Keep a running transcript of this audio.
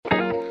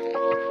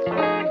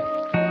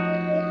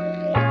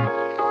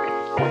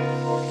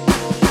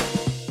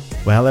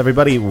Well,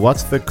 everybody,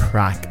 what's the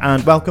crack?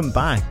 And welcome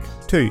back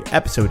to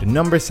episode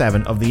number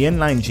 7 of the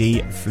Inline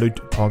G Flute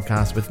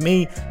Podcast with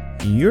me,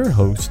 your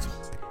host,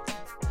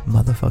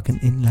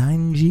 motherfucking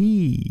Inline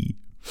G.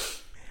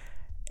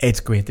 It's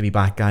great to be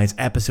back, guys.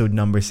 Episode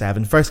number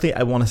 7. Firstly,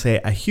 I want to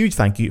say a huge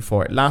thank you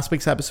for last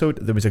week's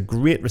episode. There was a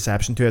great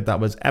reception to it. That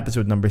was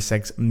episode number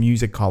 6,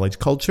 Music College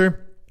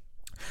Culture.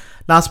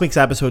 Last week's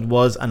episode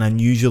was an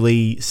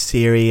unusually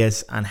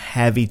serious and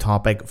heavy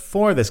topic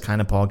for this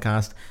kind of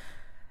podcast.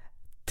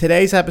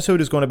 Today's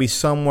episode is going to be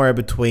somewhere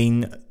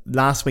between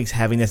last week's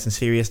heaviness and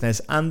seriousness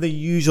and the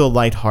usual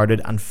lighthearted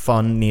and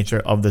fun nature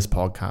of this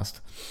podcast.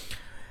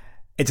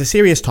 It's a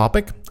serious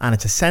topic and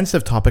it's a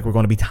sensitive topic we're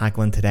going to be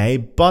tackling today,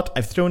 but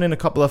I've thrown in a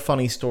couple of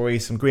funny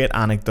stories, some great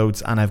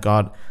anecdotes, and I've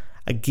got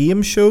a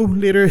game show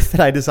later that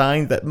I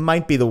designed that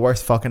might be the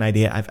worst fucking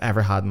idea I've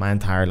ever had in my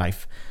entire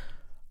life.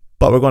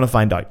 But we're going to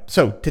find out.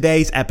 So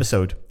today's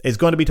episode is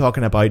going to be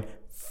talking about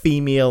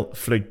female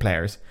flute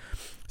players.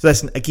 So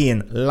listen,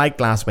 again,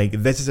 like last week,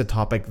 this is a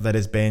topic that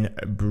has been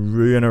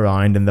brewing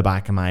around in the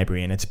back of my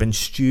brain. It's been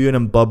stewing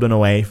and bubbling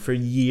away for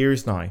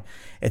years now.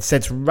 It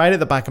sits right at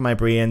the back of my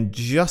brain,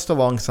 just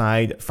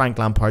alongside Frank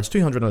Lampard's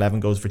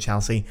 211 Goals for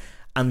Chelsea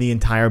and the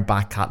entire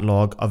back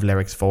catalogue of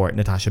lyrics for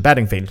Natasha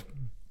Bedingfield.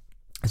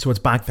 So it's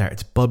back there,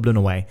 it's bubbling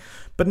away.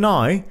 But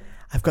now,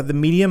 I've got the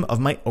medium of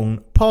my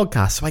own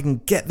podcast, so I can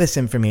get this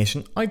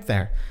information out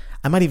there.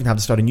 I might even have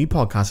to start a new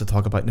podcast to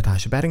talk about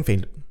Natasha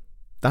Bedingfield.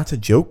 That's a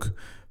joke.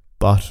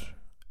 But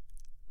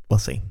we'll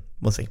see.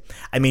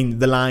 I mean,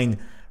 the line,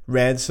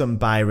 read some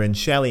Byron,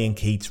 Shelley and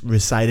Keats,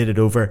 recited it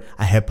over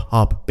a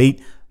hip-hop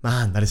beat.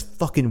 Man, that is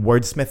fucking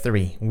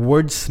wordsmithery.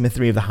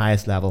 Wordsmithery of the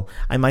highest level.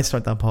 I might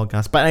start that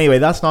podcast. But anyway,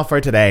 that's not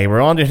for today. We're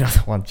on to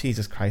another one.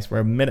 Jesus Christ, we're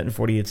a minute and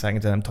 48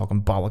 seconds and I'm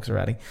talking bollocks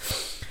already.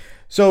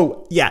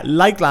 So, yeah,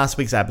 like last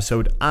week's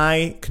episode,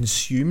 I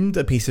consumed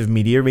a piece of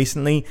media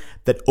recently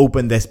that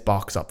opened this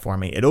box up for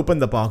me. It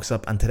opened the box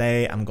up, and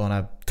today I'm going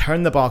to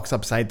turn the box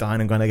upside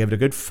down. I'm going to give it a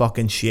good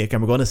fucking shake,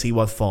 and we're going to see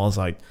what falls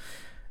out.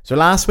 So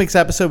last week's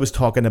episode was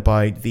talking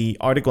about the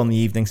article in the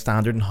Evening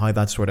Standard and how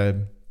that sort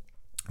of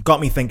got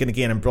me thinking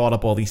again and brought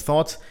up all these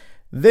thoughts.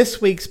 This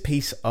week's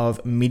piece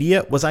of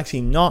media was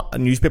actually not a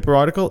newspaper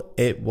article.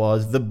 It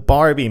was the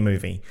Barbie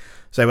movie.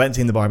 So I went and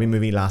seen the Barbie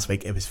movie last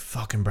week. It was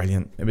fucking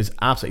brilliant. It was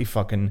absolutely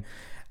fucking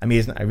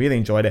amazing. I really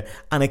enjoyed it.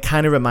 And it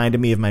kind of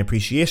reminded me of my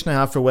appreciation I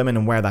have for women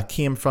and where that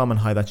came from and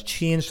how that's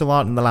changed a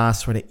lot in the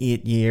last sort of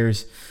 8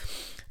 years.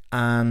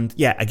 And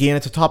yeah, again,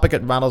 it's a topic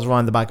that rattles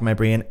around the back of my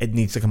brain. It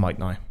needs to come out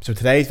now. So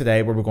today's the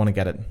day where we're going to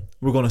get it.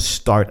 We're going to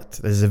start it.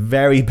 This is a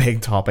very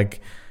big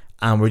topic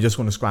and we're just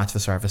going to scratch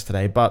the surface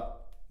today.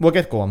 But we'll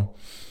get going.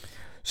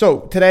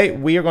 So today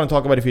we are going to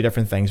talk about a few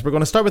different things. We're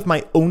going to start with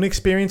my own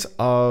experience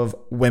of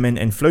women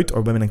in flute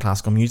or women in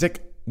classical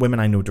music, women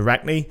I know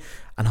directly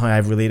and how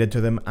I've related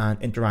to them and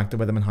interacted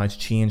with them and how it's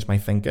changed my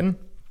thinking.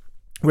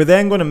 We're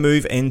then going to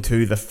move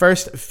into the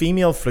first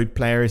female flute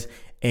players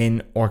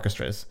in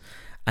orchestras,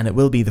 and it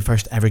will be the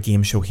first ever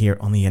game show here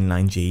on the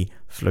Inline G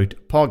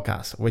Flute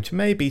Podcast, which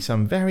may be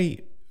some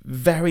very,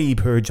 very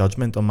poor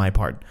judgment on my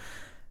part,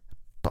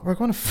 but we're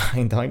going to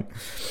find out.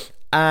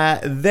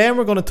 Then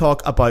we're going to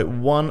talk about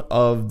one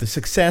of the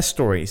success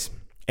stories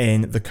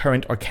in the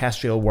current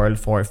orchestral world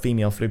for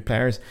female flute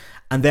players.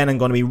 And then I'm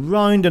going to be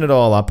rounding it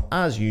all up,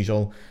 as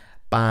usual,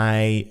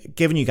 by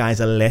giving you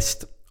guys a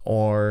list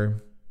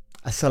or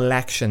a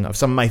selection of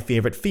some of my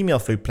favourite female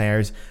flute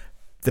players,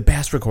 the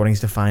best recordings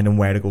to find and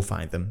where to go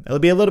find them. It'll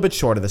be a little bit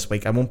shorter this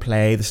week. I won't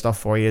play the stuff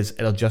for you.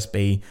 It'll just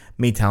be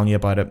me telling you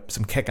about it.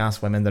 Some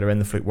kick-ass women that are in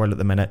the flute world at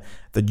the minute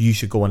that you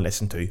should go and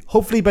listen to.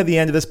 Hopefully by the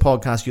end of this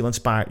podcast,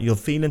 you'll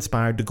feel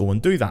inspired to go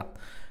and do that.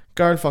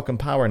 Girl fucking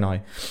power now.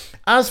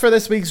 As for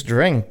this week's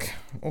drink,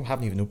 I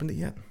haven't even opened it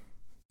yet.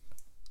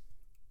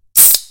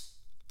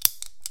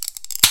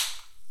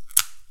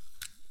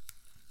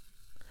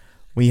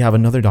 We have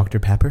another Dr.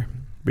 Pepper.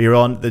 We're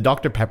on the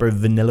Dr. Pepper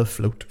vanilla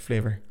float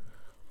flavour.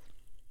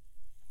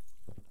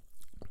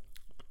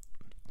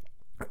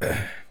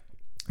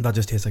 That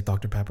just tastes like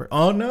Dr. Pepper.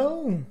 Oh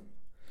no!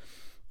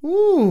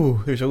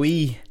 Ooh, there's a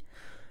wee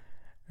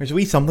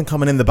something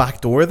coming in the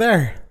back door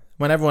there.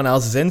 When everyone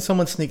else is in,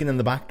 someone's sneaking in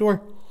the back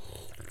door.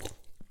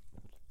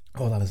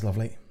 Oh, that is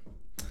lovely.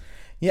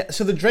 Yeah,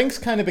 so the drinks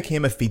kind of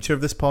became a feature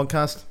of this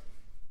podcast,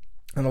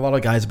 and a lot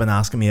of guys have been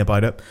asking me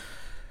about it.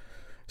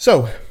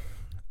 So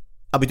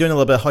I'll be doing a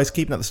little bit of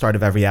housekeeping at the start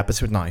of every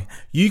episode now.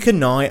 You can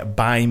now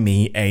buy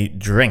me a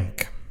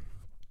drink.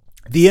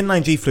 The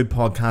Inline G Flute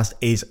Podcast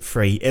is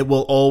free. It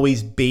will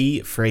always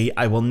be free.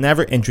 I will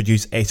never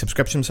introduce a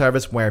subscription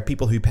service where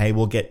people who pay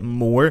will get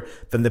more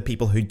than the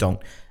people who don't.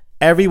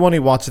 Everyone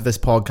who watches this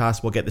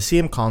podcast will get the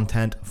same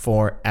content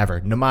forever,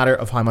 no matter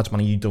of how much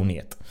money you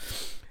donate.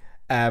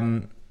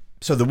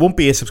 So there won't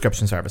be a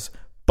subscription service.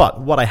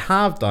 But what I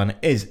have done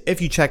is,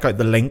 if you check out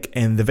the link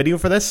in the video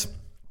for this,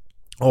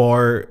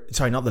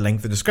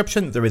 the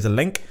description, there is a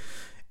link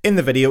in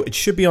the video. It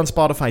should be on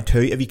Spotify too.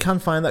 If you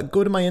can't find that,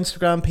 go to my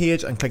Instagram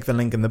page and click the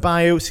link in the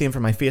bio. Same for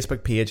my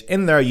Facebook page.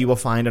 In there, you will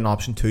find an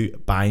option to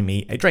buy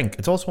me a drink.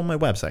 It's also on my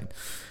website.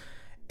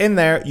 in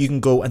there, you can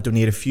go and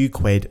donate a few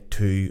quid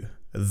to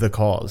the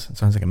cause. It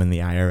sounds like I'm in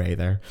the IRA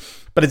there.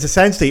 But it's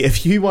essentially,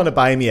 if you want to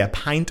buy me a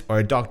pint or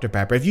a Dr.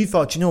 Pepper, if you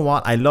thought, you know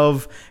what, I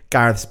love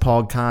Gareth's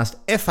podcast,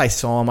 if I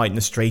saw him out in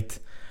the street,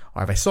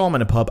 or if I saw him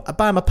in a pub, I'd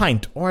buy him a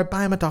pint, or I'd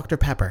buy him a Dr.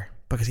 Pepper,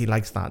 because he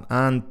likes that.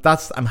 And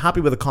I'm happy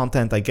with the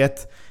content I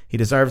get. He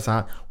deserves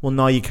that. Well,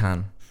 now you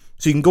can.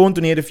 So you can go and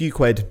donate a few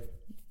quid.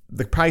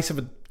 The price of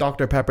a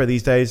Dr. Pepper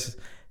these days,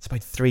 it's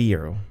about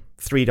 €3,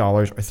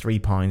 $3 or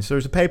 £3. So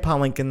there's a PayPal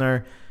link in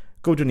there.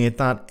 Go donate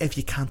that. If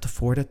you can't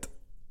afford it,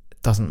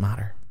 it doesn't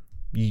matter.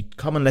 You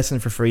come and listen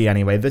for free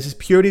anyway. This is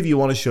purely if you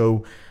want to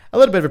show a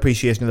little bit of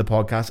appreciation of the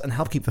podcast and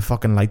help keep the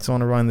fucking lights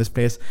on around this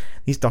place.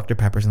 These Dr.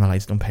 Peppers and the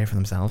lights don't pay for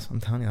themselves. I'm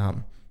telling you that.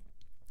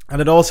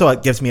 And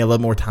it gives me a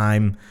little more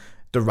time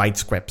to write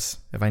scripts.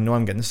 If I know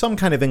I'm getting some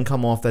kind of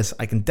income off this,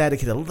 I can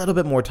dedicate a little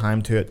bit more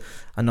time to it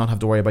and not have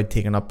to worry about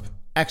taking up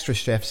extra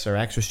shifts or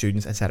extra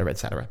students, etc.,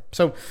 etc.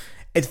 So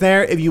it's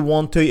there if you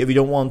want to. If you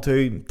don't want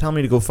to, tell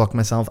me to go fuck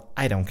myself.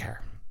 I don't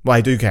care. Well,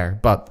 I do care,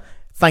 but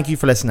thank you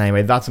for listening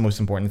anyway. That's the most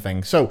important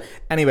thing. So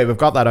anyway, we've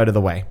got that out of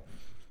the way.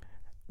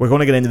 We're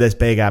going to get into this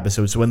big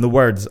episode. So in the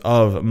words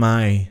of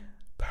my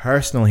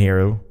personal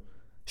hero,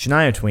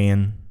 Shania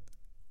Twain,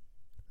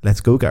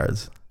 let's go,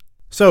 girls.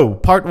 So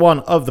part 1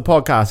 of the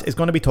podcast is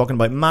going to be talking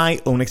about my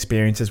own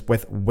experiences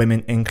with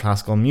women in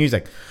classical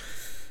music.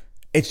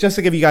 It's just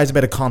to give you guys a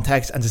bit of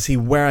context and to see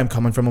where I'm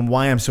coming from and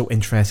why I'm so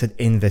interested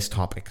in this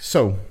topic.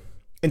 So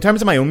in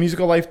terms of my own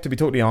musical life, to be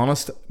totally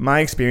honest, my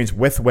experience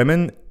with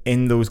women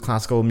in those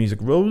classical music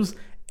roles,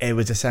 it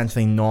was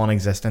essentially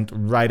non-existent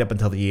right up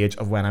until the age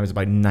of when I was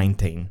about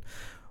 19.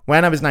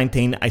 When I was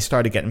 19, I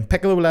started getting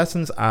piccolo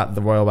lessons at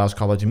the Royal Welsh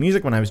College of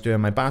Music when I was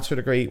doing my bachelor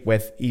degree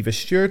with Eva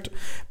Stewart.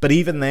 But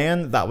even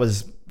then, that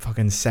was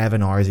fucking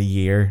 7 hours a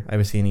year I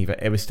was seeing Eva.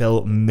 It was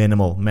still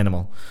minimal.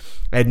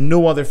 I had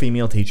no other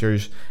female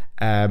teachers.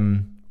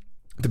 To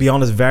be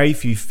honest, very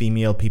few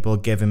female people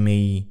giving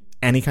me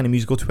any kind of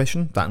musical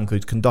tuition. That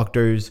includes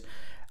conductors.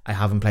 I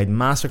haven't played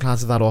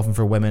masterclasses that often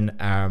for women.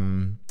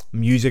 Chamber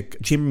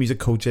music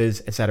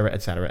coaches, etc.,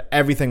 etc.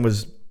 Everything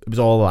was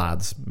all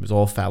lads. It was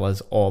all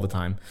fellas all the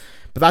time.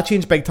 But that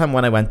changed big time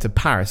when I went to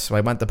Paris. So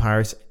I went to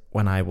Paris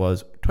when I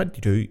was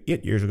 22,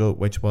 8 years ago,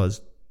 which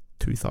was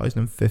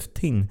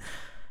 2015.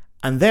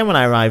 And then when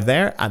I arrived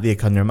there at the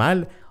École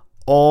Normale,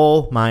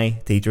 all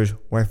my teachers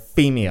were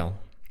female.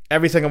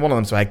 Every single one of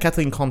them. So I had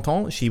Kathleen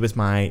Conton, she was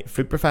my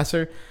flute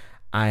professor.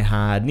 I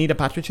had Nita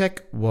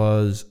Patricek,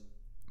 was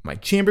my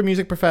chamber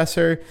music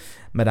professor.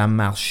 Madame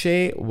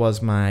Marché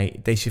was my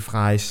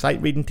déchiffrage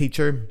sight reading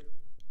teacher.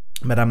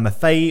 Madame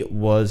Maffei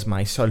was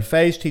my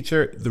solfège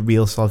teacher, the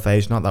real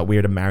solfège, not that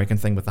weird American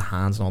thing with the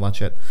hands and all that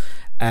shit.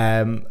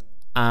 And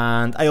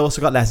I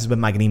also got lessons with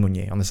Maggie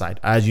Mounier on the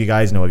side. As you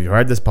guys know, if you've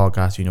heard this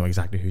podcast, you know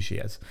exactly who she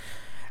is.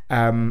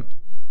 And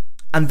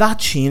that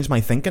changed my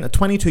thinking. At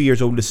 22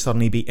 years old, to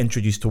suddenly be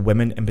introduced to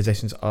women in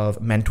positions of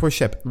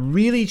mentorship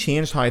really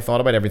changed how I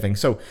thought about everything.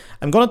 So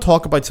I'm going to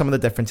talk about some of the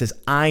differences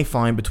I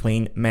find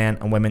between men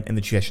and women in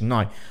the tradition.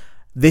 Now,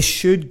 this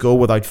should go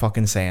without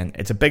fucking saying.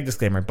 It's a big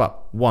disclaimer.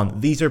 But 1,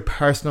 these are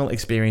personal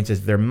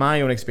experiences. They're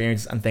my own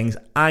experiences and things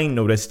I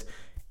noticed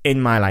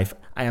in my life.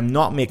 I am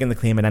not making the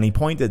claim at any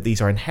point that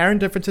these are inherent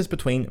differences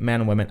between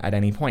men and women at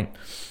any point.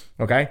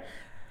 Okay?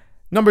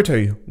 Number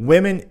 2,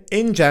 women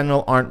in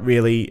general aren't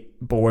really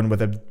born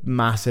with a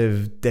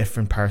massive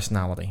different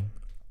personality.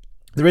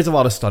 There is a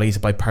lot of studies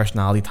about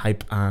personality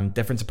type and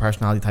difference of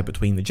personality type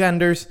between the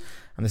genders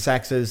and the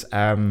sexes.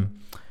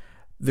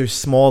 There's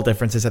small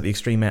differences at the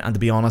extreme end, and to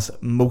be honest,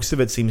 most of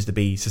it seems to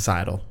be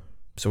societal.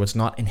 So it's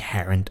not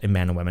inherent in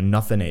men and women.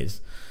 Nothing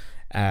is.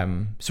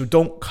 So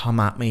don't come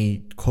at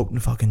me quoting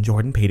fucking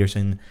Jordan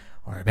Peterson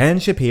or Ben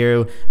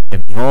Shapiro,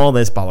 give me all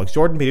this bollocks.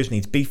 Jordan Peterson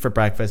eats beef for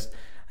breakfast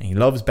and he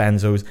loves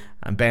benzos,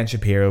 and Ben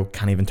Shapiro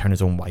can't even turn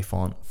his own wife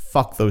on.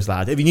 Fuck those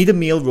lads. If you need a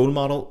male role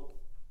model,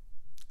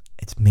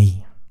 it's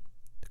me.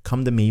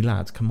 Come to me,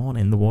 lads. Come on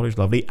in. The water's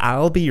lovely.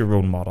 I'll be your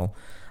role model.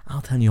 I'll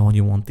tell you all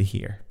you want to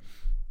hear.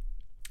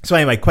 So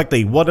anyway,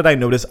 quickly, what did I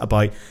notice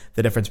about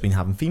the difference between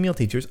having female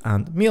teachers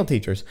and male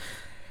teachers?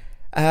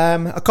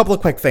 A couple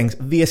of quick things.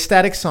 The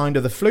aesthetic sound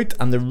of the flute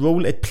and the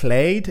role it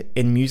played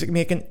in music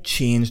making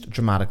changed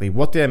dramatically.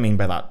 What do I mean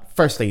by that?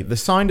 Firstly, the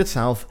sound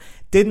itself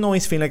didn't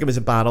always feel like it was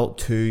a battle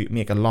to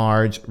make a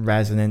large,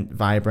 resonant,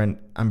 vibrant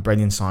and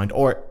brilliant sound.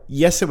 Or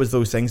yes, it was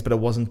those things, but it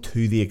wasn't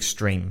to the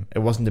extreme. It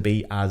wasn't to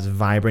be as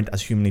vibrant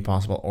as humanly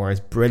possible or as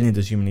brilliant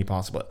as humanly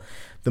possible.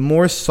 The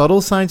more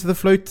subtle sides of the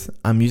flute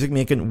and music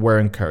making were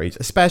encouraged,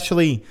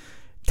 especially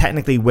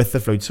technically with the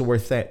flute. So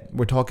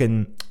we're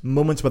talking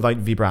moments without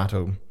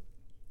vibrato,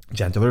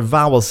 gentler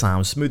vowel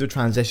sounds, smoother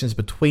transitions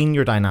between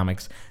your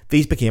dynamics.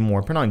 These became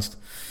more pronounced.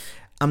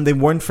 And they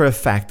weren't for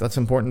effect, that's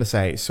important to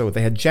say. So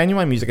they had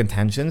genuine music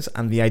intentions,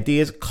 and the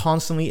ideas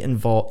constantly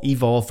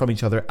evolve from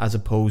each other as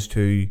opposed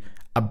to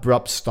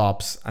abrupt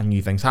stops and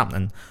new things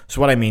happening.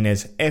 So what I mean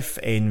is, if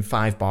in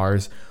 5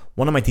 bars,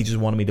 one of my teachers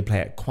wanted me to play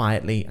it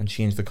quietly and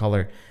change the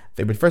colour,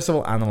 they would first of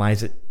all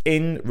analyse it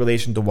in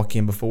relation to what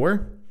came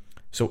before.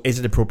 So is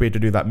it appropriate to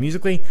do that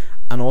musically?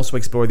 And also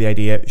explore the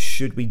idea,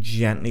 should we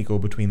gently go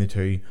between the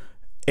two?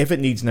 If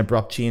it needs an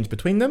abrupt change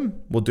between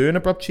them, we'll do an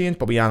abrupt change,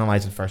 but we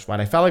analyse it first, right?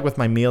 I felt like with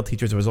my male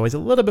teachers, it was always a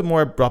little bit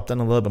more abrupt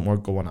and a little bit more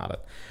going at it.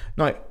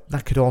 Now,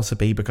 that could also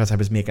be because I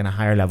was making a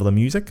higher level of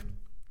music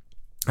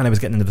and I was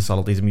getting into the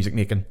subtleties of music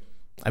making.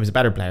 I was a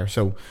better player,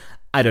 so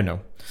I don't know.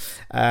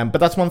 But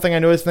that's one thing I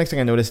noticed. The next thing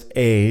I noticed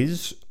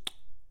is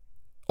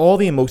all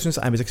the emotions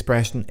I was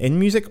expressing in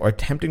music or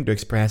attempting to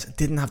express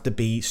didn't have to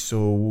be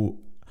so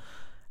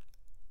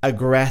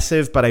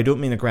aggressive, but I don't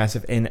mean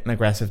aggressive in an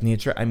aggressive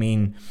nature. I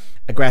mean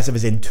aggressive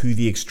as in to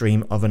the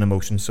extreme of an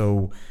emotion.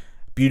 So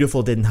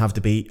beautiful didn't have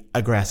to be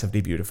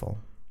aggressively beautiful.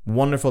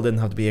 Wonderful didn't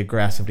have to be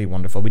aggressively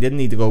wonderful. We didn't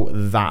need to go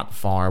that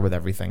far with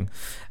everything.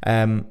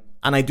 And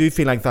I do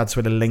feel like that's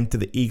sort of linked to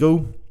the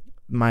ego.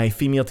 My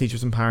female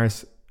teachers in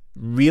Paris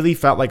really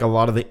felt like a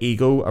lot of the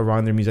ego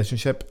around their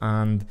musicianship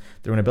and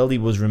their own ability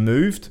was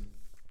removed,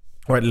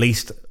 or at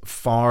least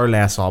far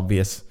less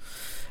obvious.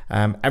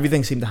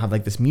 Everything seemed to have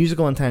like this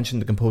musical intention,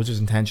 the composer's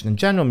intention, and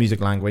general music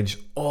language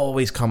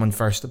always coming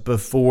first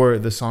before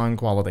the sound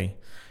quality.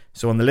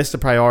 So on the list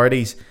of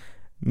priorities,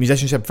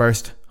 musicianship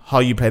first, how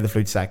you play the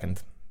flute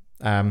second.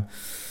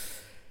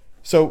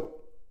 So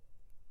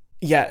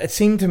yeah, it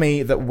seemed to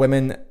me that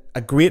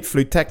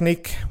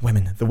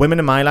the women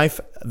in my life,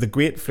 the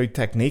great flute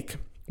technique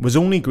was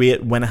only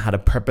great when it had a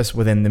purpose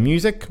within the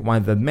music,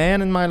 while the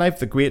men in my life,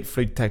 the great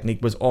flute technique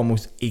was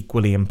almost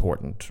equally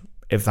important,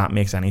 if that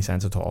makes any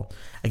sense at all.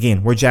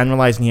 Again, we're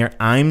generalizing here.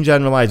 I'm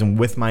generalizing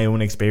with my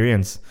own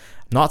experience.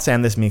 I'm not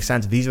saying this makes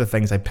sense. These are the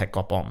things I pick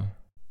up on.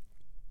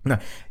 Now,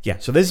 yeah,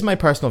 so this is my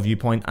personal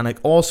viewpoint, and it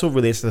also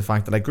relates to the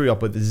fact that I grew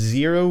up with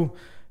zero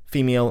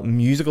female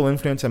musical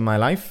influence in my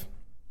life,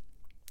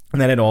 and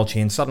then it all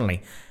changed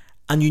suddenly.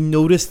 And you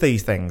notice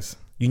these things.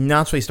 You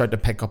naturally start to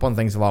pick up on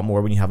things a lot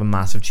more when you have a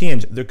massive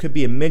change. There could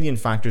be a million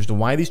factors to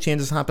why these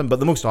changes happen, but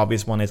the most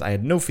obvious one is I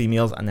had no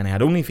females, and then I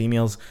had only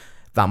females.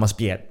 That must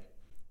be it.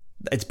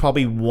 It's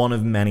probably one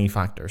of many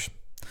factors.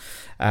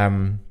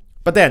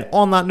 But then,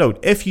 on that note,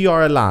 if you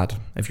are a lad,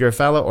 if you're a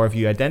fella, or if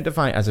you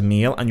identify as a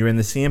male and you're in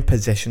the same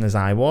position as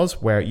I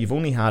was, where you've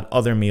only had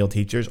other male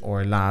teachers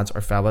or lads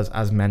or fellas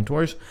as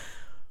mentors,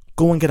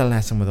 go and get a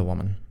lesson with a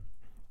woman.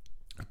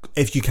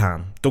 If you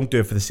can. Don't do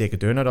it for the sake of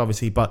doing it,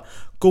 obviously, but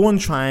go and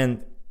try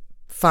and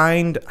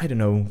find, get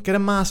a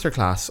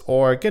masterclass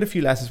or get a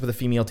few lessons with a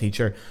female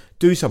teacher.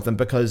 Do something,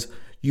 because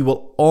you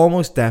will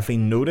almost definitely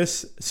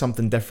notice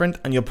something different,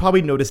 and you'll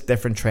probably notice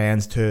different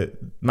trends to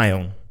my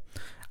own.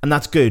 And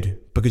that's good,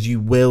 because you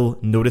will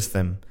notice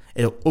them.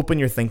 It'll open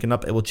your thinking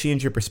up, it will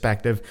change your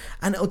perspective,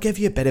 and it'll give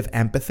you a bit of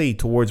empathy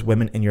towards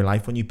women in your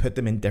life when you put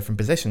them in different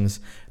positions.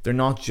 They're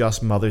not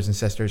just mothers and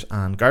sisters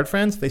and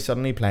girlfriends, they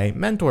suddenly play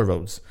mentor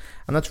roles.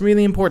 And that's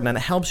really important, and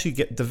it helps you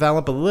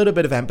develop a little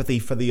bit of empathy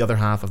for the other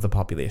half of the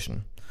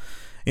population.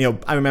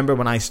 I remember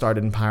when I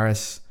started in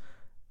Paris,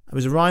 it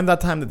was around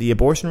that time that the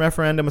abortion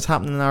referendum was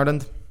happening in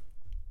Ireland,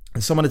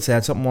 and someone had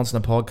said something once in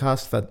a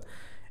podcast that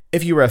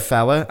if you were a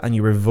fella and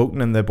you were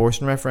voting in the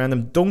abortion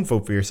referendum, don't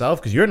vote for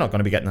yourself, because you're not going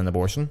to be getting an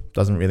abortion.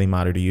 Doesn't really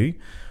matter to you.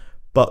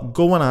 But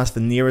go and ask the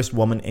nearest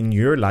woman in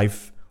your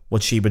life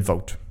what she would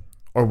vote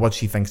or what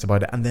she thinks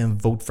about it, and then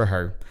vote for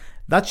her.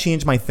 That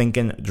changed my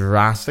thinking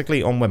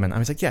drastically on women. I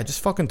was like, yeah, just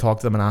fucking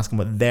talk to them and ask them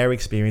what their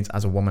experience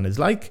as a woman is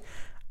like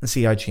and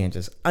see how it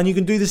changes. And you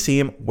can do the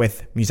same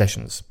with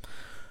musicians.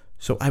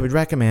 So I would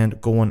recommend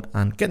going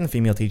and getting a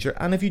female teacher,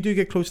 and if you do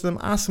get close to them,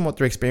 ask them what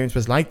their experience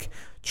was like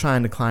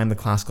trying to climb the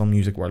classical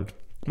music world.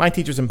 My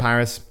teachers in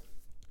Paris,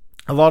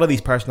 a lot of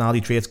these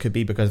personality traits could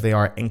be because they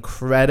are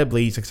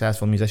incredibly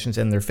successful musicians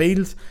in their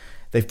fields.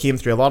 They've came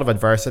through a lot of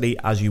adversity,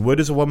 as you would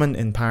as a woman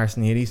in Paris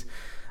in the 80s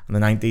and the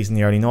 90s and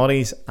the early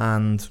 90s,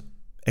 and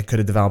it could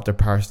have developed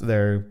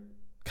their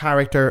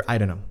character. I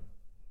don't know.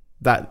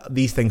 That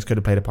these things could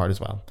have played a part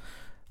as well.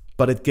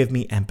 But it gave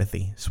me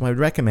empathy. So I would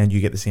recommend you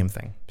get the same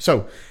thing.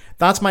 So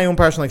that's my own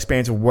personal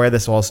experience of where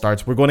this all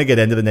starts. We're going to get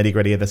into the nitty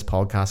gritty of this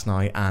podcast now,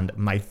 and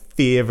my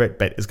favourite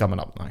bit is coming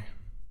up now.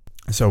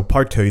 So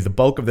part 2, the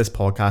bulk of this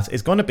podcast,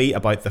 is going to be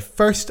about the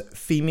first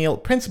female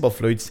principal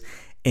flutes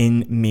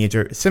in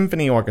major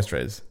symphony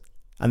orchestras.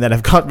 And then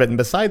I've got written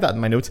beside that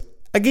in my notes,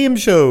 a game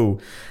show.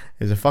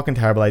 It's a fucking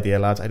terrible idea,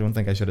 lads. I don't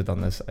think I should have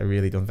done this. I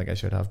really don't think I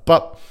should have.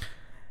 But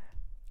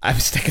I'm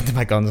sticking to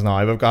my guns now.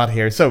 I've got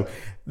here. So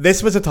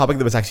this was a topic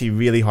that was actually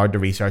really hard to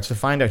research, to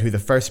find out who the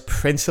first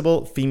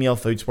principal female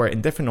flutes were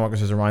in different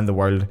orchestras around the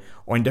world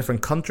or in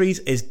different countries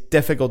is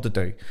difficult to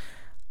do.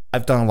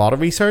 I've done a lot of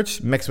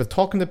research mixed with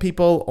talking to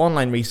people,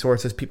 online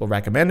resources, people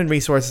recommending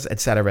resources,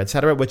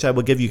 etc., which I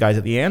will give you guys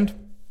at the end.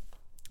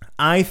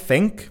 I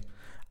think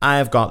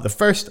I've got the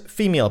first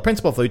female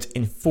principal flutes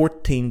in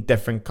 14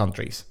 different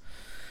countries.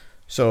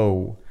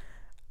 So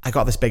I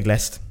got this big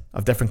list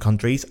of different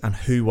countries and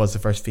who was the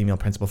first female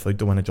principal flute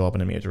to win a job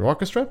in a major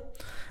orchestra.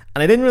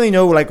 And I didn't really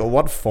know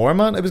what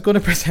format I was going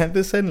to present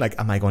this in.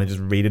 Am I going to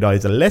just read it out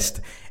as a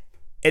list?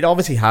 It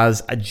obviously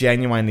has a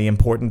genuinely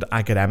important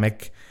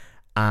academic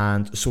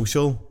and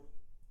social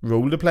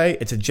role to play.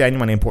 It's a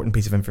genuinely important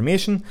piece of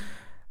information.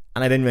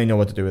 and I didn't really know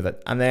what to do with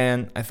it. And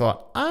then I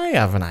thought, I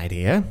have an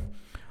idea.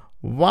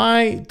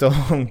 Why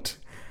don't...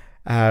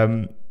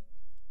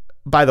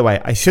 by the way,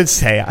 I should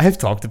say, I have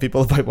talked to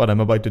people about what I'm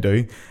about to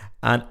do,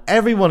 and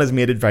everyone has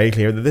made it very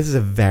clear that this is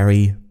a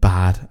very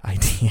bad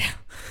idea.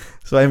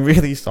 So I'm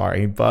really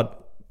sorry, but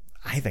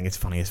I think it's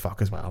funny as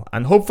fuck as well.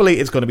 And hopefully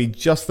it's going to be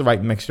just the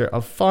right mixture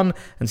of fun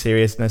and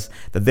seriousness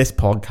that this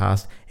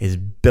podcast is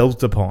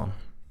built upon.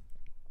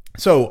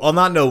 So, on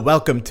that note,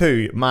 welcome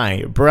to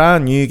my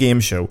brand new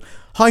game show.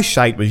 How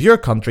shite was your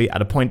country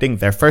at appointing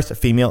their first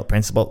female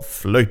principal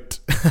flute?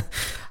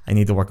 I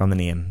need to work on the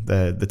name.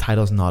 The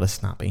title's not as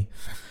snappy.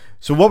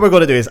 So what we're going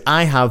to do is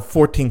I have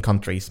 14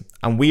 countries,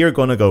 and we are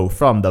going to go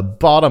from the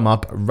bottom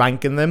up,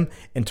 ranking them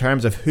in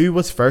terms of who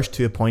was first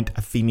to appoint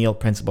a female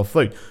principal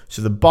flute.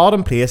 So the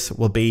bottom place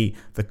will be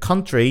the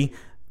country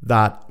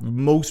that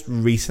most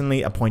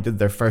recently appointed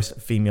their first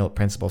female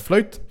principal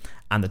flute,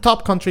 and the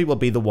top country will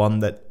be the one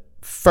that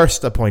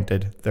first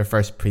appointed their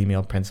first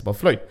female principal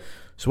flute.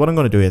 So what I'm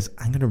going to do is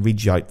I'm going to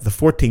read you out the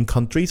 14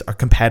 countries, our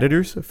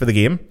competitors for the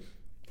game.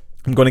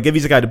 I'm going to give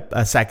you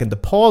a second to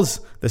pause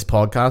this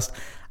podcast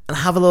and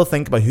have a little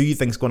think about who you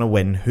think is going to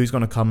win, who's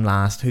going to come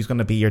last, who's going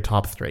to be your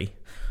top three.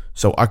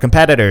 So our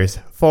competitors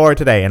for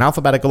today in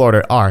alphabetical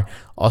order are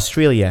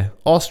Australia,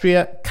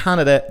 Austria,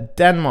 Canada,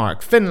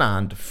 Denmark,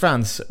 Finland,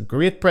 France,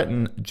 Great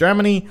Britain,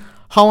 Germany,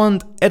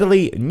 Holland,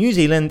 Italy, New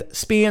Zealand,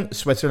 Spain,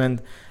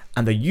 Switzerland,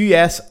 and the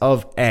US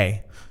of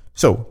A.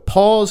 So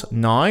pause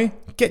now,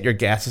 get your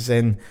guesses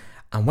in,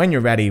 and when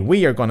you're ready,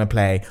 we are going to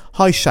play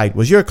How Shite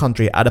Was Your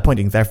Country at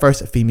Appointing Their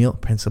First Female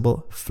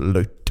Principal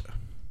Flute.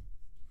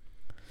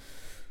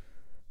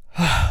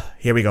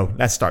 Here we go.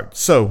 Let's start.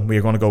 So we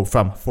are going to go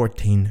from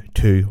 14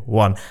 to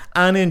 1.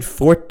 And in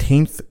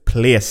 14th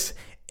place,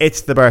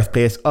 it's the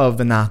birthplace of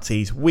the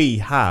Nazis. We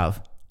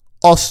have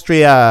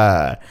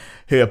Austria,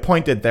 who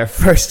appointed their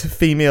first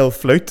female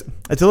flute.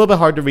 It's a little bit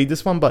hard to read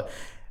this one, but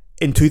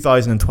in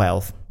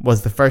 2012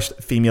 was the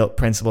first female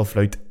principal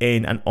flute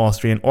in an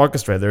Austrian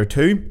orchestra. There are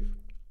two.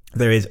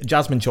 There is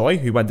Jasmine Joy,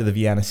 who went to the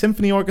Vienna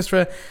Symphony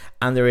Orchestra,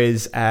 and there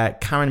is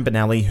Karen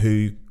Benelli,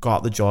 who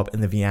got the job in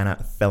the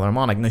Vienna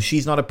Philharmonic. Now,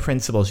 she's not a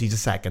principal, she's a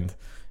second.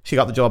 She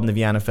got the job in the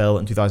Vienna Phil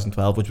in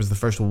 2012, which was the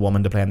first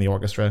woman to play in the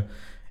orchestra,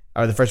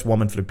 or the first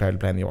woman flute player to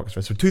play in the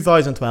orchestra. So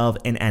 2012,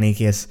 in any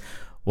case,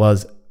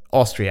 was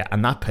Austria,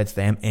 and that puts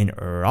them in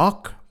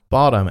rock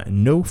bottom.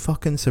 No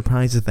fucking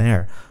surprises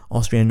there.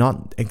 Austria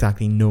not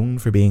exactly known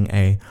for being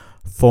a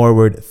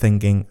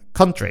forward-thinking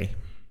country.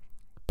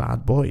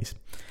 Bad boys.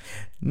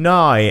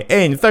 Now,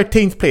 in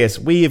 13th place,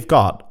 we've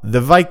got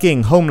the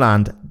Viking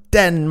homeland,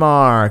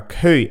 Denmark,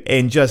 who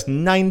in just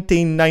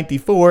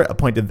 1994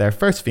 appointed their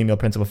first female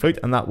principal flute,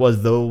 and that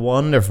was the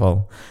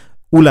wonderful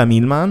Ulla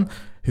Mielmann,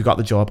 who got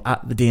the job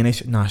at the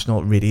Danish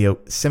National Radio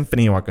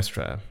Symphony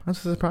Orchestra.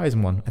 That's a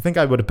surprising one. I think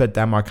I would have put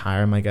Denmark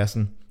higher, am I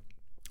guessing?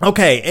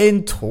 Okay,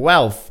 in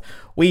 12th,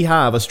 we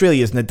have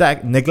Australia's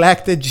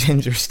neglected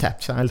ginger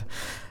stepchild.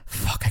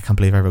 Fuck, I can't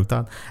believe I wrote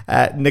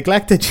that.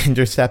 Neglected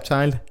ginger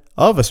stepchild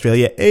of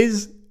Australia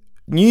is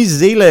New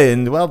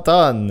Zealand. Well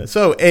done.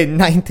 So in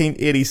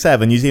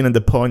 1987, New Zealand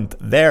appointed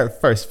their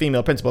first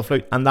female principal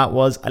flute, and that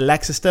was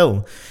Alexa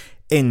Still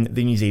in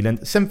the New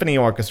Zealand Symphony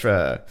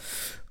Orchestra.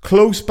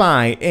 Close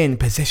by, in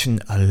position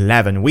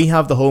 11, we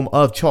have the home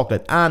of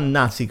chocolate and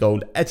Nazi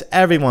gold. It's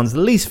everyone's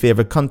least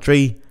favourite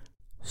country,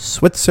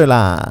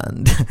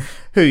 Switzerland,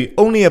 who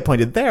only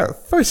appointed their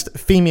first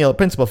female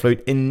principal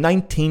flute in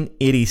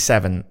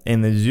 1987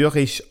 in the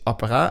Zurich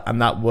Opera,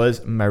 and that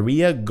was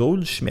Maria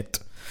Goldschmidt.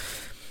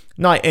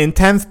 Now, in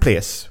 10th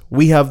place,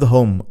 we have the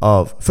home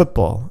of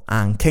football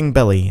and King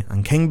Billy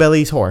and King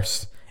Billy's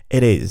horse.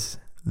 It is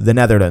the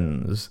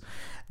Netherlands.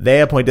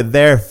 They appointed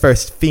their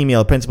first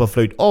female principal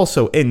flute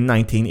also in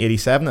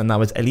 1987, and that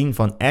was Eline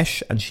van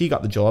Esch, and she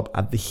got the job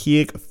at the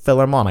Hague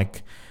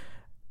Philharmonic,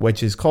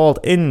 which is called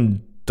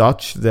in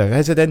Dutch the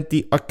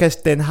Residentie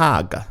Orkest Den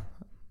Haag.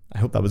 I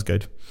hope that was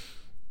good.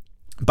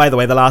 By the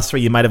way, the last three,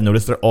 you might have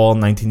noticed, they're all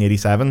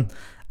 1987,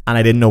 and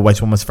I didn't know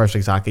which one was first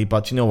exactly,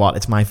 but you know what?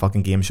 It's my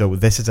fucking game show.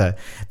 This is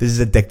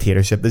a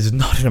dictatorship. This is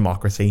not a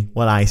democracy.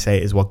 What I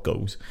say is what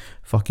goes.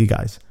 Fuck you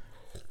guys.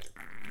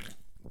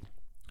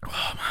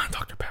 Oh man,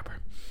 Dr. Pepper.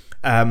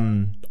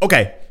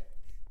 Okay,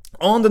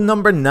 on to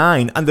number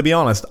 9, and to be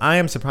honest, I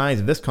am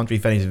surprised if this country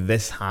finished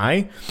this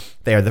high.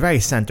 They are the very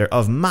centre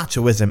of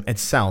machoism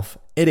itself.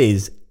 It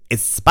is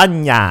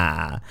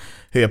España,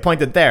 who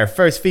appointed their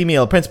first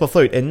female principal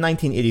flute in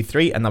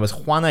 1983, and that was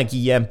Juana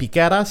Guillem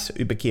Piqueras,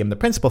 who became the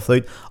principal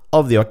flute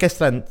of the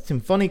Orquesta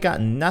Sinfónica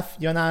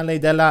Nacional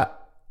de la...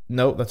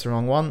 No, that's the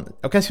wrong one.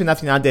 Orquesta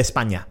Nacional de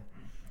España.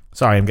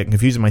 Sorry, I'm getting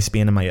confused with my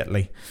Spain and my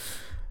Italy.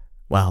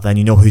 Well, then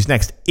you know who's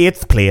next.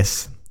 8th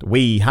place.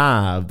 We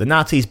have the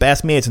Nazis'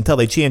 best mates until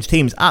they changed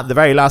teams at the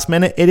very last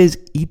minute. It is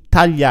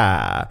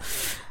Italia.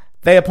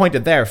 They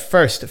appointed their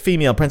first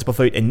female principal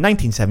flute in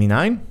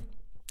 1979.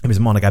 It was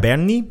Monica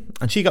Berni,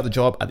 and she got the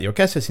job at the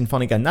Orquesta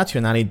Sinfonica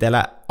Nazionale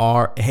della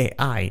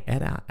RAI.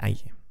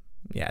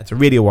 Yeah, it's a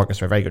radio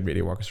orchestra, a very good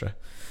radio orchestra.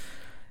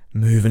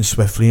 Moving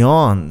swiftly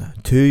on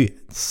to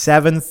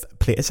 7th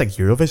place. It's like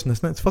Eurovision,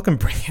 isn't it? It's fucking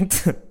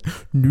brilliant.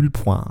 Nul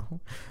point.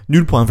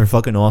 Nul point for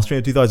fucking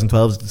Austria.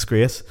 2012 is a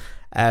disgrace.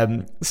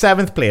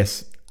 7th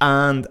place.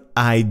 And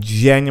I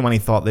genuinely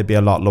thought they'd be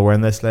a lot lower in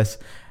this list.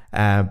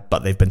 But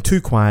they've been too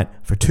quiet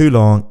for too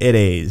long. It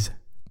is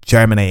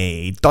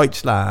Germany.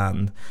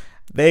 Deutschland.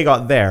 They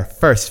got their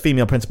first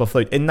female principal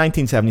flute in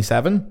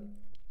 1977.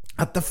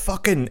 At the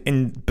fucking,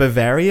 in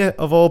Bavaria,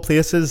 of all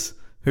places,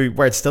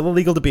 where it's still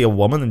illegal to be a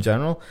woman in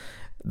general.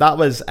 That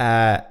was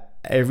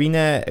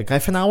Irina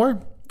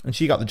Greifenauer, and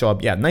she got the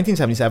job,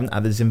 1977,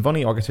 at the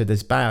Symphonie Orchestra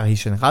des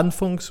Bayerischen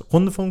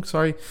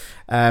Rundfunks,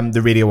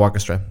 the radio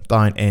orchestra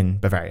down in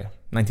Bavaria,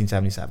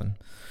 1977.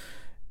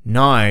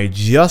 Now,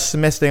 just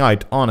missing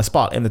out on a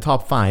spot in the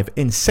top 5,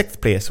 in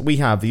 6th place, we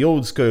have the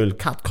old school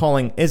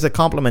catcalling is a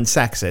compliment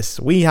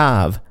sexist. We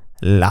have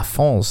La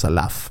France.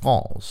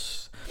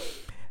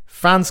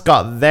 France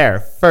got their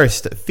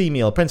first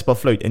female principal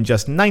flute in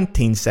just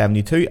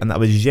 1972, and that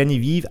was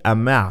Geneviève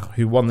Amar,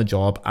 who won the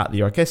job at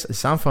the Orchestre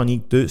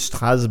Symphonique de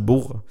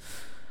Strasbourg.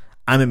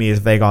 I'm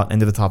amazed they got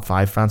into the top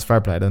 5. France,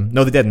 fair play to them.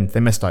 No, they didn't. They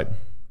missed out.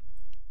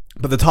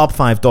 But the top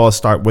 5 does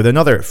start with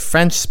another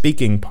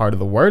French-speaking part of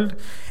the world.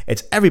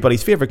 It's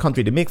everybody's favourite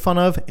country to make fun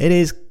of. It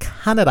is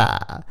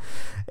Canada.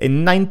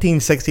 In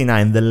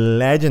 1969, the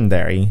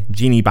legendary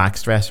Jeannie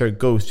Baxtresser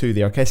goes to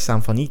the Orchestre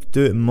Symphonique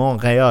de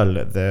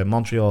Montréal, the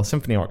Montreal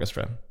Symphony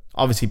Orchestra.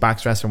 Obviously,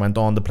 Baxtresser went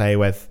on to play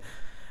with,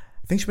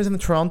 I think she was in the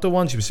Toronto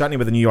one. She was certainly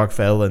with the New York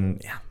Phil,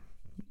 and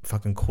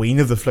fucking queen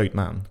of the flute,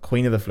 man.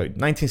 Queen of the flute.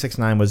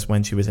 1969 was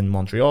when she was in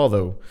Montreal,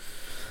 though.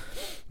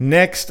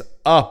 Next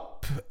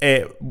up,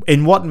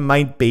 in what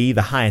might be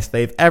the highest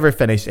they've ever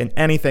finished in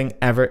anything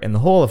ever in the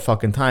whole of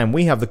fucking time,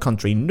 we have the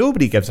country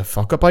nobody gives a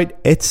fuck about.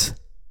 It's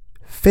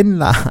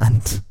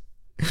Finland.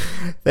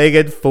 They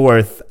get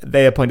 4th.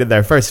 They appointed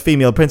their first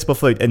female principal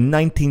flute in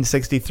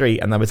 1963,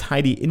 and that was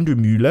Heidi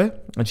Indremühle,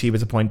 and she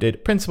was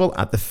appointed principal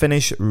at the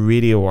Finnish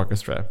Radio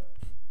Orchestra.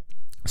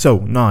 So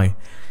now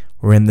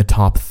we're in the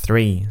top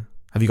 3.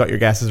 Have you got your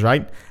guesses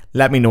right?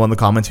 Let me know in the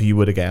comments who you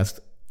would have guessed.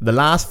 The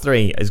last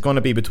 3 is going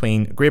to be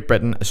between Great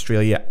Britain,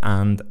 Australia,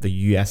 and the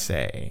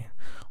USA.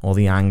 All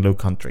the Anglo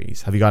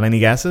countries. Have you got any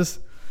guesses?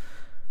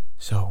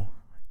 So,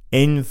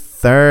 in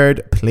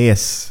 3rd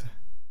place,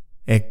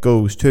 it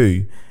goes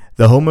to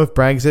the home of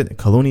Brexit,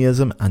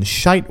 colonialism, and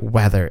shite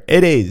weather.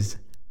 It is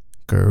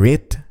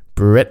Great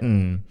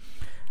Britain.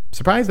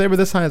 Surprised they were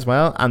this high as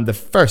well. And the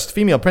first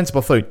female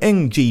principal flute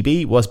in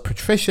GB was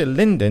Patricia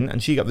Linden,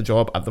 and she got the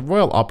job at the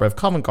Royal Opera of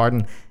Covent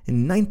Garden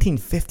in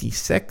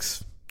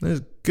 1956. That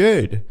is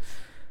good.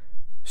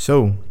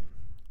 So,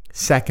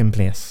 2nd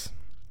place.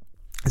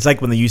 It's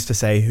like when they used to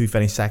say who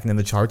finished 2nd in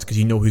the charts, because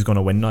you know who's going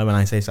to win now when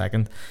I say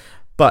 2nd.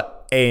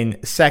 But in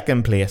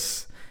 2nd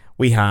place,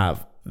 we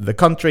have the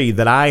country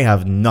that I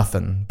have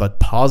nothing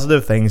but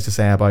positive things to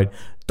say about,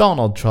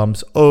 Donald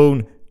Trump's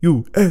own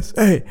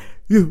USA.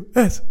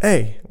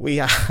 We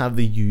have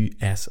the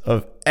US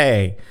of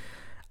A.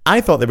 I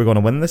thought they were going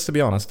to win this, to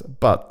be honest,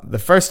 but the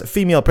first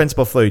female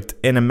principal flute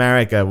in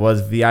America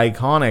was the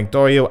iconic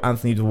Dorio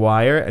Anthony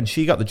Dwyer, and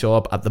she got the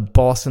job at the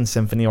Boston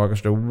Symphony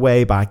Orchestra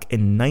way back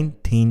in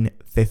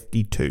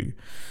 1952.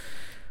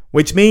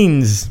 Which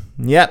means,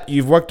 yep,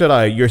 you've worked it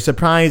out. Your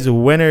surprise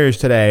winners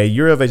today,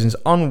 Eurovision's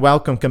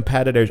unwelcome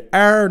competitors.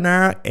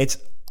 No, it's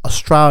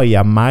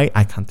Australia, mate.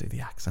 I can't do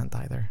the accent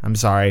either. I'm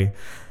sorry.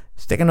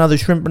 Stick another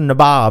shrimp in the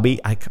barbie.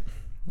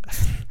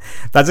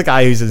 That's a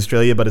guy who's in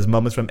Australia, but his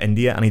mum is from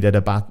India, and he did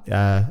a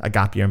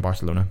gap year in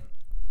Barcelona.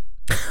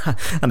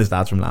 And his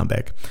dad's from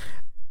Lambic.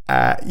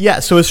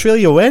 So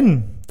Australia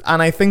win.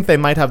 And I think they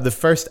might have the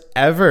first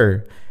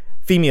ever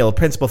female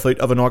principal flute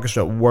of an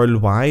orchestra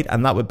worldwide,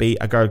 and that would be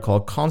a girl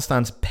called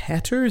Constance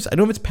Petters. I don't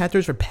know if it's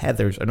Petters or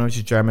Pethers. I don't know if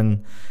she's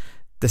German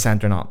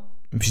descent or not.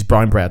 She's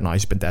brown bread now.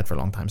 She's been dead for a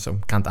long time, so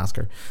can't ask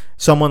her.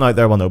 Someone out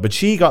there will know. But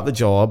she got the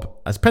job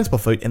as principal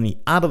flute in the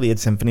Adelaide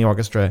Symphony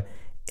Orchestra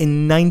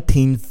in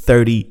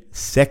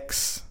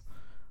 1936.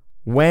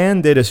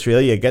 When did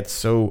Australia get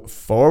so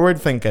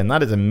forward thinking?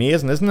 That is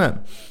amazing, isn't it?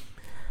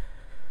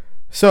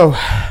 So,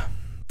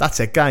 that's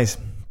it, guys.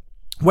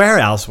 Where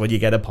else would you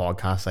get a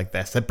podcast like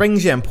this that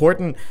brings you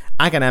important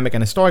academic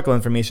and historical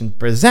information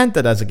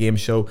presented as a game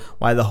show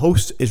while the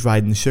host is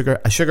riding a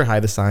sugar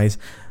high the size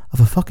of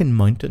a fucking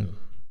mountain?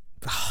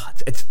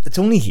 It's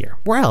only here.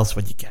 Where else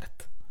would you get it?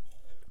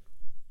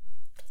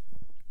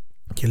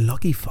 You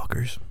lucky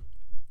fuckers.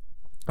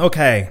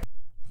 Okay,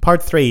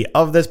 part 3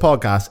 of this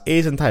podcast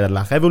is entitled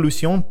La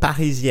Révolution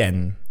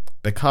Parisienne,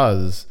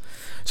 because...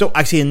 So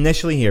actually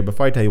initially here,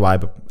 before I tell you why,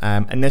 but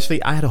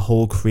initially I had a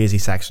whole crazy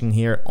section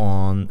here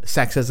on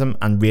sexism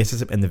and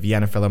racism in the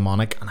Vienna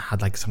Philharmonic, and I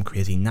had like some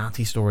crazy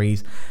Nazi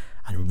stories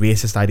and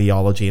racist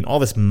ideology and all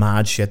this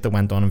mad shit that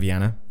went on in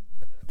Vienna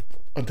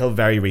until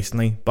very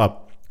recently,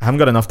 but I haven't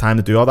got enough time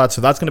to do all that,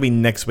 so that's going to be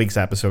next week's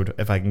episode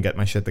if I can get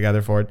my shit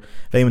together for it.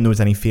 If anyone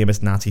knows any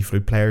famous Nazi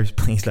flute players,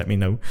 please let me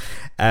know.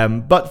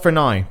 But for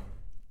now,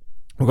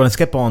 we're going to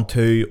skip on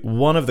to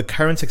one of the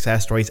current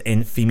success stories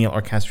in female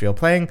orchestral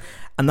playing,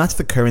 and that's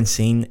the current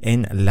scene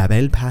in La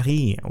Belle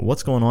Paris.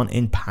 What's going on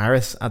in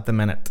Paris at the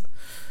minute?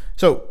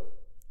 So,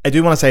 I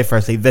do want to say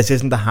firstly, this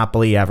isn't a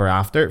happily ever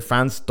after.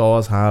 France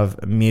does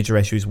have major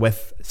issues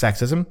with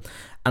sexism,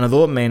 and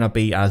although it may not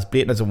be as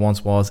blatant as it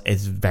once was,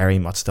 it's very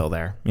much still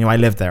there. You know, I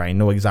lived there. I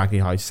know exactly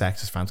how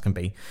sexist France can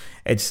be.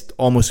 It's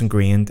almost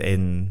ingrained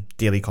in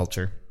daily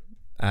culture.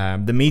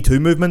 The Me Too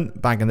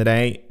movement back in the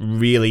day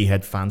really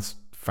hit France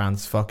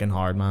fucking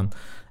hard, man.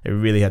 It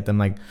really hit them.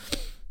 Like,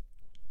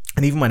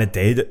 and even when it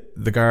did,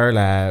 the girl,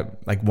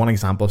 like one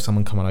example of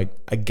someone coming out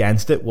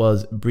against it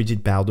was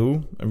Brigitte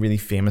Bardot, a really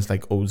famous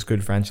like old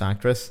school French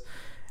actress.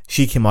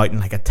 She came out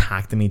and like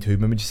attacked the Me Too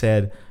movement. She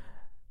said,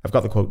 I've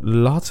got the quote,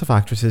 lots of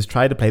actresses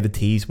try to play the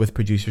tease with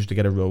producers to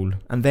get a role,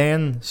 and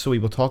then, so we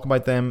will talk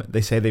about them, they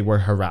say they were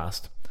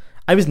harassed.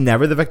 I was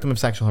never the victim of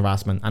sexual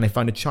harassment, and I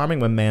found it charming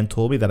when men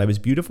told me that I was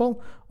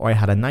beautiful or I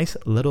had a nice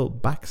little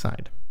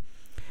backside.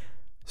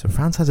 So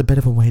France has a bit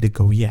of a way to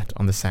go yet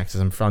on the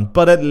sexism front,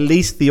 but at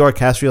least the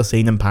orchestral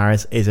scene in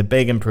Paris is a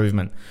big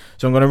improvement.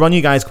 So I'm going to run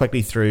you guys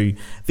quickly through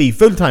the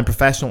full-time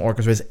professional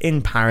orchestras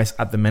in Paris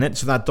at the minute.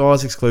 So that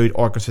does exclude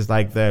orchestras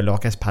like the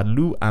L'Orchestre Pas de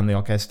Loup and the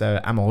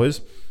Orchestre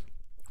Amoureuse.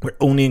 We're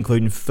only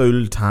including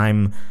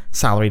full-time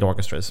salaried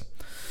orchestras.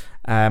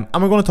 And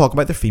we're going to talk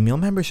about their female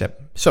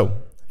membership. So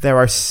there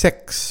are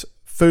 6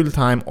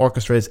 full-time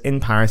orchestras in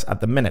Paris at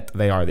the minute.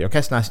 They are the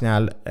Orchestre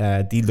National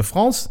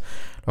d'Île-de-France,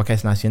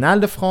 l'Orchestre National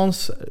de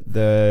France,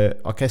 the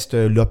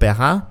Orchestre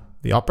l'Opéra,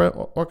 the Opera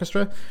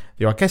Orchestra,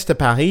 the Orchestre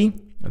Paris,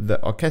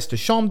 the Orchestre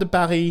Chambre de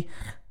Paris,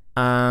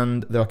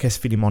 and the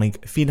Orchestre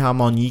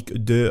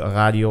Philharmonique de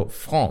Radio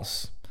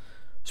France.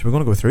 So we're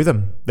going to go through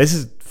them. This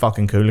is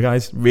fucking cool,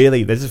 guys.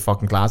 Really, this is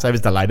fucking class. I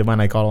was delighted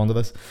when I got onto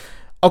this.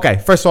 Okay,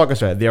 first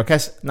orchestra, the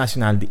Orchestre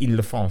National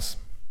d'Île-de-France.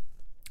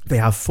 They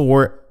have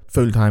 4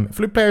 full-time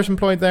flute players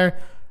employed there.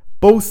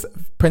 Both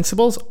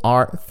principals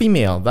are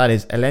female. That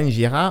is Hélène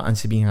Girard and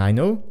Sabine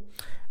Raynaud.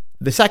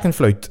 The second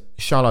flute,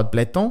 Charlotte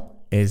Bleton,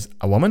 is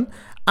a woman.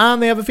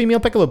 And they have a female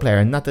piccolo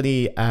player,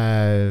 Nathalie...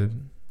 I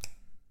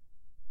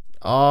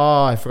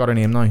forgot her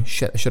name now.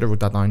 Shit, I should have wrote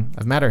that down.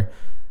 I've met her.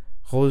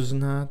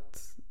 Rosenat...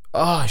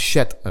 Oh,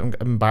 shit. I'm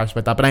embarrassed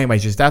about that. But anyway,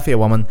 she's definitely a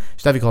woman.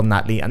 She's definitely called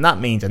Natalie. And that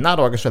means in that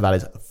orchestra, that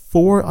is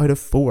 4 out of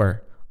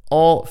 4.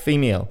 All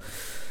female.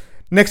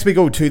 Next, we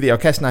go to the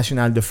Orchestre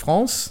National de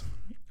France.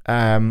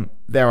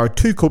 There are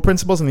 2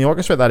 co-principals in the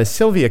orchestra. That is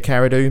Sylvia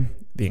Caradou,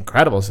 the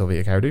incredible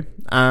Sylvia Caradou,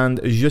 and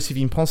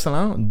Joséphine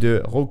Poncelin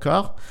de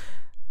Roquefort.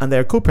 And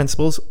they're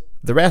co-principals.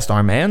 The rest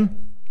are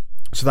men.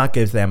 So that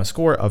gives them a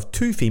score of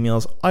 2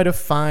 females out of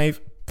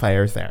 5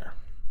 players there.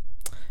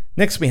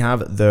 Next, we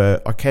have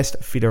the Orchestre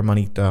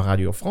Philharmonique de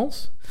Radio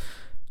France.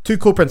 2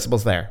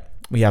 co-principals there.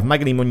 We have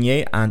Magali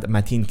Monnier and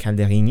Mathilde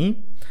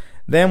Calderini.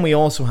 Then we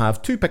also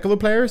have 2 piccolo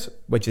players,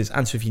 which is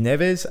Anne-Sophie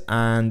Neves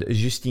and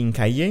Justine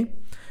Caillet.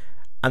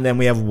 And then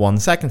we have 1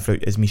 second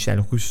flute, is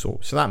Michel Rousseau.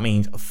 So that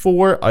means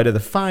 4 out of the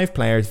 5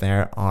 players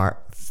there are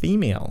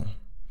female.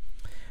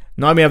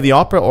 Now we have the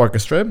opera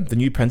orchestra. The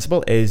new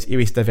principal is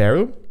Iris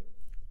Davero,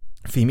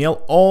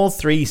 female. All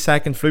 3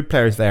 second flute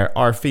players there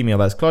are female.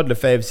 That's Claude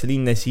Lefebvre,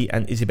 Céline Nessy,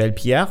 and Isabelle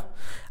Pierre.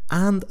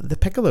 And the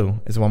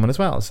piccolo is a woman as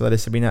well. So that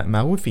is Sabrina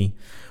Maroufi,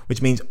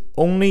 which means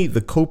only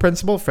the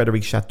co-principal,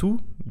 Frédéric Chatou,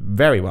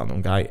 very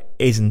well-known guy,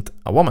 isn't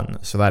a woman.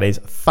 So that is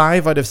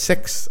 5 out of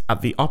 6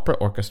 at the opera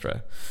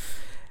orchestra.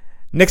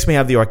 Next, we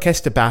have the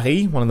Orchestre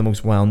Paris, one of the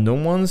most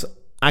well-known ones.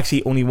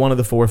 Actually, only one of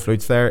the 4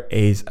 flutes there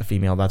is a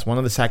female. That's one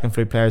of the second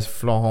flute players,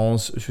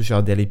 Florence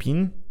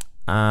Chouchard-Delépine.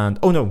 And,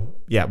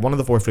 one of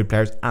the 4 flute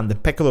players, and the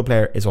piccolo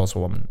player is also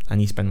a woman,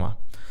 Agnès Benoit.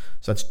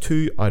 So that's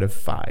 2 out of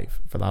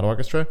 5 for that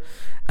orchestra.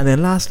 And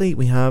then lastly,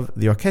 we have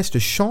the Orchestre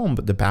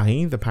Chambre de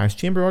Paris, the Paris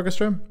Chamber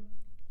Orchestra.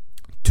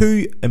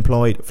 2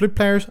 employed flute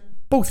players,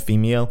 both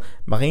female,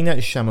 Marina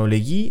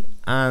Chameau-Legui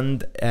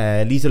and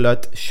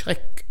Lieselotte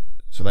Schreck.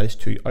 So that is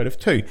 2 out of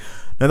 2.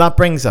 Now that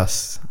brings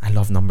us... I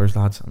love numbers,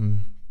 lads.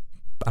 I'm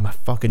a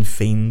fucking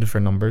fiend for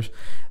numbers.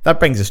 That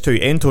brings us to,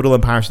 in total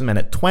in Paris at the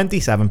minute,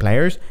 27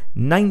 players,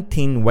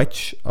 19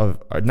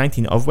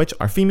 of which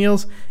are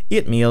females,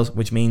 8 males,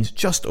 which means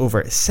just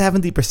over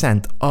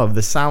 70% of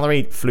the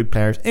salaried flute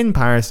players in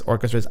Paris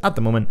orchestras at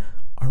the moment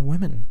are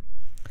women.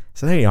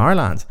 So there you are,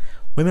 lads.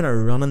 Women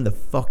are running the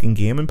fucking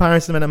game in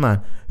Paris at the minute,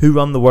 man. Who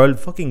run the world?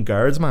 Fucking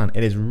girls, man.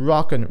 It is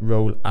rock and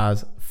roll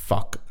as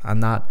fuck.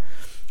 And that,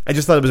 I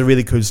just thought it was a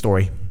really cool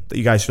story that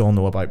you guys should all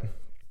know about.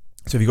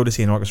 So if you go to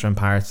see an orchestra in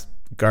Paris,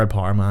 girl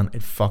power, man,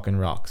 it fucking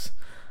rocks.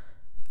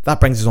 That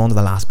brings us on to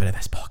the last bit of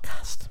this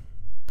podcast.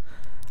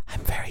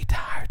 I'm very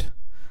tired.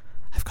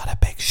 I've got a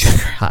big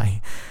sugar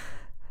high.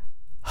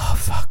 Oh,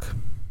 fuck.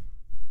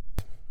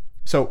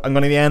 So I'm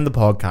going to end the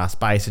podcast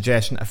by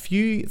suggesting a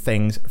few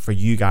things for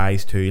you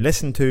guys to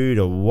listen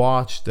to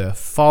watch, to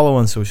follow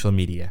on social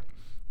media.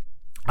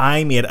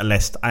 I made a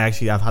list. I've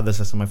had this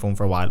list on my phone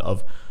for a while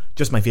of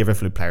just my favourite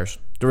flute players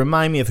to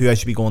remind me of who I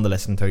should be going to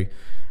listen to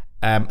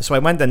So I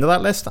went into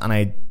that list and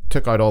I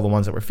took out all the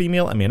ones that were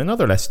female and made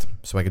another list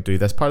so I could do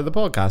this part of the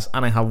podcast.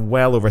 And I have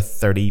well over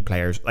 30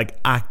 players, like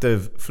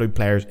active flute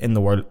players in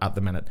the world at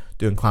the minute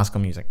doing classical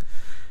music.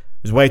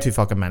 There's way too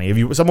fucking many.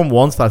 If someone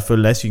wants that full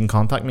list, you can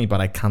contact me, but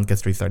I can't get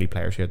through 30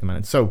 players here at the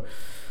minute. So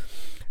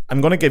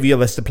I'm going to give you a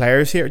list of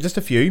players here, just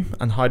a few,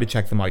 and how to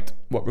check them out,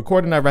 what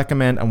recording I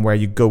recommend and where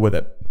you go with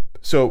it.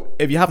 So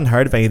if you haven't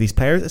heard of any of these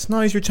players, it's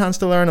now's your chance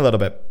to learn a little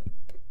bit.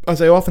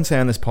 As I often say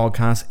on this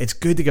podcast, it's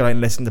good to get out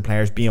and listen to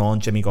players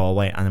beyond Jimmy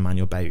Galway and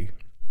Emmanuel Bayou.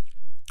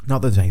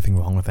 Not that there's anything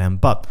wrong with them,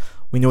 but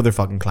we know they're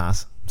fucking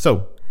class.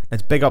 So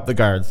let's big up the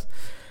guards.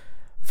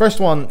 First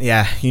one,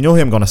 yeah, you know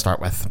who I'm going to start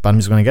with, but I'm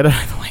just going to get it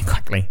out of the way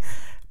quickly.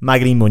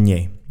 Magali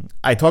Mounier.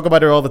 I talk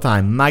about her all the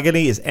time.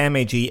 Magali is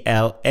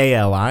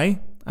Maglali,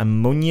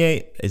 and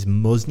Mounier is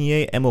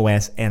Mosnier,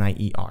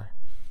 Mosnier.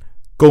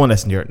 Go and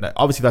listen to her.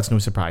 Obviously, that's no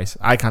surprise.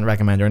 I can't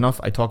recommend her enough.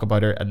 I talk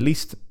about her at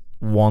least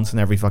once in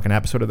every fucking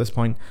episode at this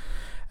point.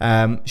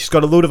 She's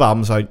got a load of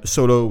albums out,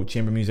 solo,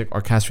 chamber music,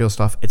 orchestral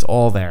stuff. It's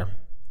all there.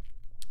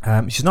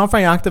 She's not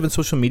very active in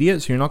social media,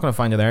 so you're not going to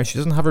find her there. She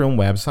doesn't have her own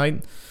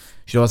website.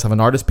 She does have an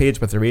artist page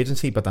with her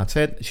agency, but that's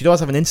it. She does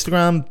have an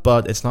Instagram,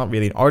 but it's not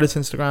really an artist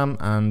Instagram,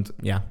 and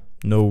yeah,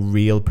 no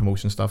real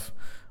promotion stuff,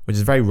 which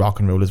is very rock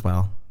and roll as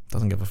well.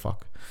 Doesn't give a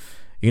fuck.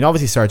 You can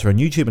obviously search her on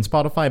YouTube and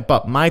Spotify,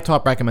 but my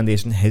top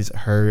recommendation is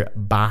her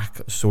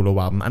Bach solo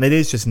album, and it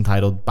is just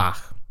entitled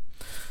Bach.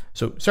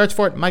 So search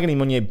for it, Magali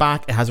Mounier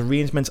Bach. It has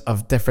arrangements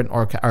of different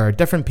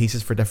different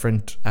pieces for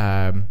different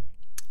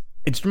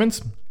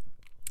instruments.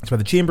 It's with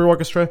the chamber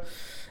orchestra.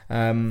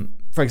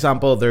 For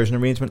example, there's an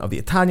arrangement of the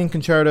Italian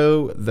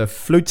concerto, the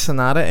flute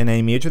sonata in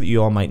A major that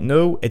you all might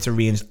know. It's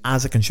arranged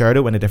as a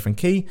concerto in a different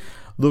key.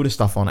 Load of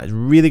stuff on it. It's a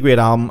really great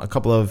album. A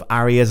couple of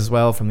arias as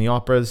well from the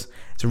operas.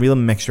 It's a real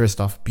mixture of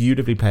stuff.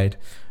 Beautifully played.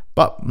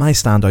 But my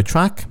standout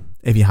track,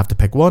 if you have to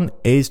pick one,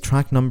 is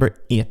track number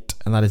 8.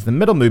 And that is the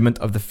middle movement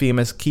of the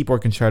famous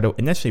keyboard concerto,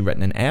 initially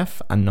written in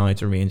F, and now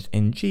it's arranged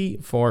in G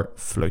for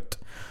flute.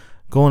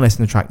 Go and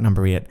listen to track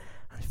number 8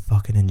 and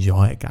fucking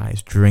enjoy it,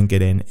 guys. Drink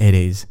it in. It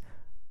is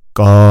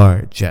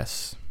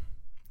gorgeous.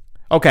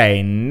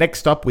 Okay,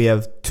 next up we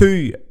have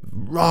 2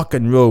 rock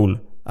and roll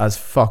as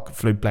fuck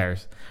flute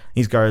players.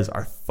 These girls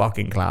are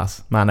fucking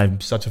class. Man, I'm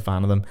such a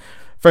fan of them.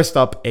 First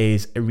up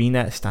is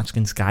Irina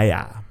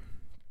Stachkinskaya.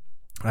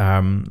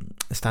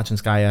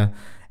 Stachkinskaya,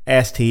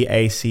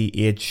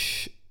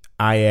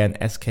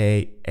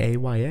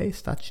 Stachkinskaya,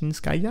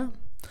 Stachkinskaya.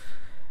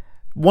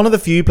 One of the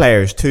few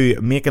players to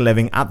make a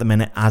living at the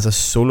minute as a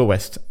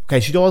soloist.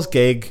 Okay, she does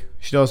gig.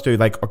 She does do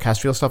like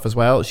orchestral stuff as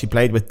well. She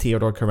played with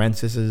Theodore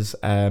Karensis'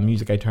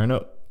 Music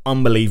Eterna.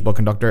 Unbelievable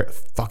conductor.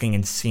 Fucking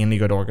insanely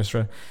good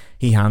orchestra.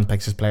 He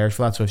handpicks his players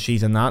for that. So if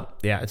she's in that,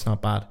 yeah, it's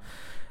not bad.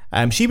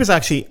 She was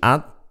actually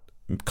at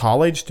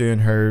college doing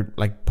her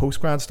like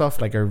post-grad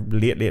stuff, like her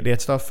late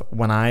stuff,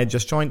 when I had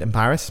just joined in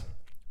Paris.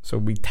 So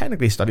we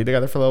technically studied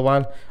together for a little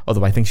while.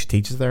 Although I think she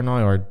teaches there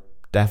now, or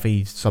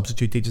definitely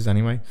substitute teaches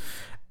anyway.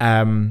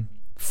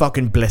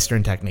 Fucking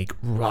blistering technique,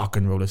 rock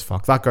and roll as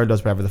fuck. That girl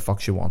does whatever the fuck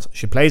she wants.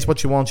 She plays what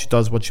she wants, she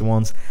does what she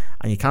wants,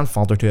 and you can't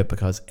fault her to it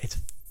because it's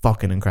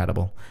fucking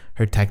incredible.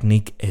 Her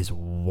technique is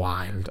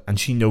wild, and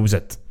she knows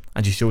it,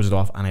 and she shows it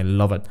off, and I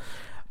love it.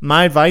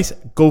 My advice,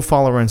 go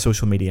follow her on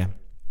social media.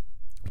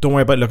 Don't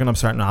worry about looking up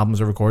certain albums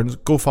or recordings.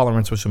 Go follow her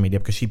on social media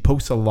because she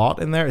posts a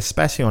lot in there,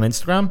 especially on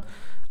Instagram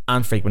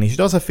and frequently. She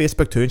does have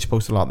Facebook too, and she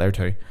posts a lot there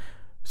too.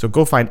 So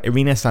go find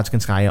Irina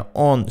Stachkinskaya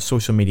on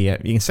social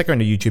media. You can stick her on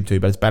the YouTube too,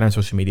 but it's better on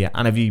social media.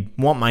 And if you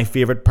want my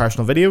favourite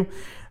personal video,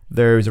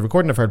 there's a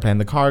recording of her playing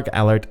the Karg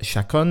Ellert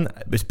Shakun.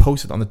 It was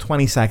posted on the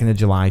 22nd of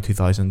July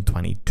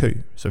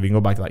 2022. So if you can go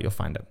back to that, you'll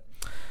find it.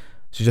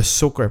 So just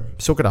soak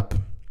it up.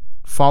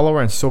 Follow her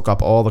and soak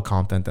up all the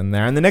content in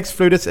there. And the next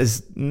flutist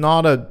is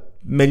not a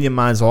million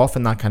miles off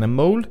in that kind of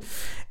mold.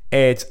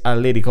 It's a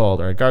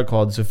girl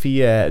called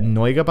Sophia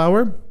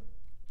Neugebauer.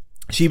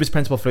 She was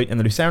principal flute in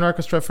the Lucerne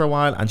Orchestra for a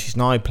while, and she's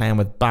now playing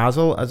with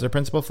Basel as her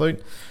principal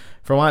flute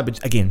for a while.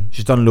 But again,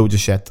 she's done loads of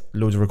shit,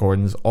 loads of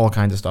recordings, all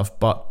kinds of stuff.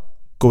 But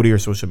go to your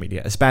social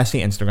media, especially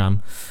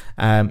Instagram.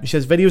 She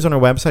has videos on her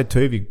website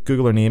too. If you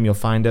Google her name, you'll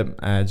find it.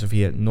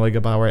 Sophia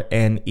Neugebauer,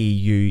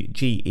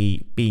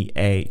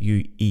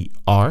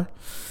 Neugebauer.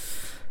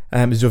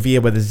 Sophia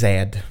with a Z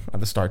at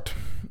the start.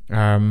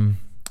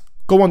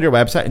 Go onto your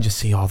website and just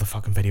see all the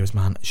fucking videos,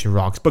 man. She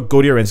rocks. But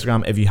go to your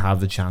Instagram if you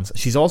have the chance.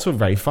 She's also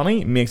very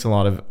funny, makes a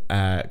lot of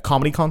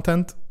comedy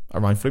content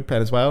around flute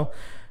playing as well.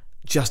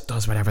 Just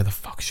does whatever the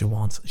fuck she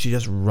wants. She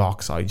just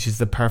rocks out. She's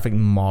the perfect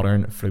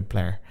modern flute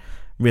player.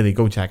 Really,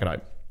 go check it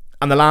out.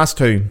 And the last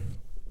 2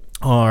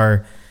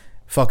 are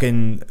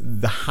fucking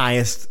the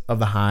highest of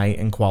the high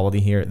in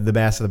quality here. The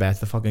best of the best.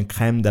 The fucking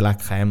creme de la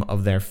creme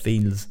of their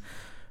fields.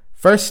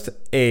 First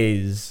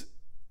is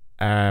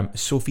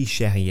Sophie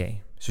Cherrier.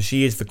 So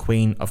she is the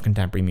queen of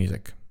contemporary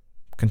music.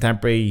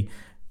 Contemporary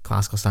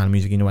classical style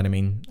music, you know what I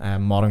mean?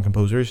 Modern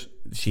composers.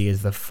 She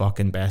is the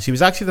fucking best. She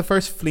was actually the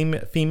first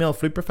female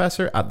flute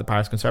professor at the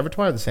Paris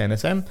Conservatoire, the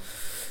CNSM,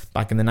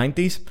 back in the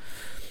 90s.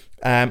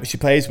 She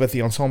plays with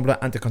the Ensemble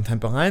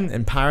Intercontemporain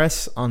in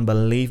Paris.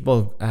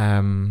 Unbelievable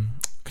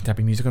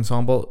contemporary music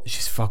ensemble.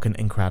 She's fucking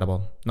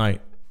incredible. Now,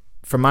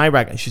 for my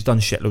record, she's done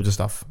shitloads of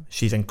stuff.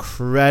 She's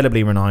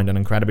incredibly renowned and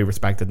incredibly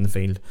respected in the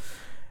field.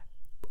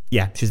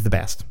 Yeah, she's the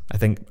best. I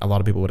think a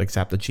lot of people would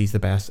accept that she's the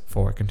best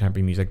for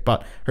contemporary music.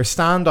 But her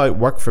standout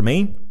work for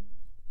me,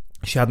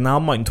 she had an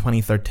album out in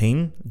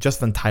 2013, just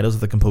the titles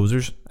of the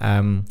composers.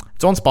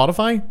 It's on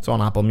Spotify, it's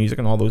on Apple Music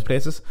and all those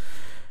places.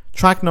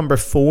 Track number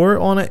 4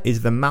 on it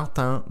is the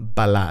Matin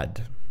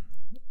Ballade.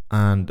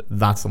 And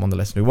that's the one to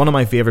listen to. One of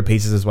my favourite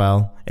pieces as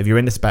well. If you're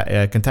into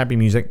contemporary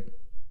music,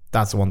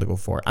 that's the one to go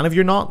for. And if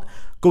you're not,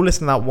 go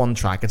listen to that one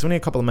track. It's only a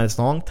couple of minutes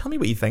long. Tell me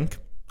what you think.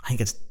 I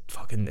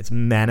think it's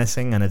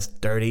menacing and it's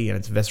dirty and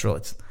it's visceral.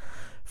 It's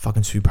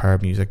fucking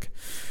superb music.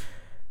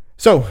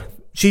 So,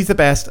 she's the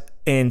best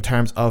in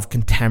terms of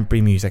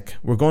contemporary music.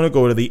 We're going to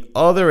go to the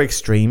other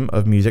extreme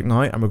of music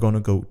now, and we're going to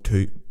go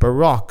to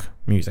Baroque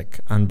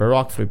music and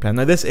Baroque flute playing.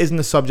 Now, this isn't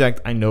a subject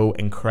I know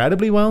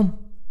incredibly well.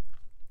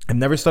 I've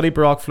never studied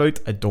Baroque flute.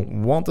 I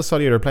don't want to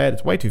study it or play it.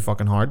 It's way too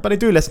fucking hard, but I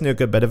do listen to a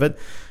good bit of it.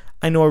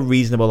 I know a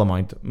reasonable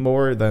amount,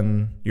 more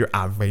than your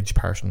average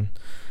person.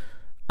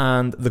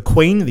 And the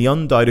queen, the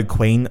undoubted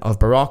queen of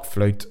Baroque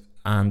flute,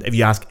 and if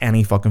you ask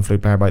any fucking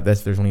flute player about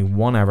this, there's only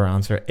one ever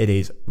answer. It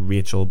is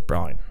Rachel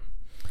Brown.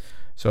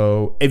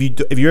 So if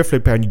you're a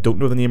flute player and you don't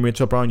know the name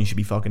Rachel Brown, you should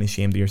be fucking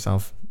ashamed of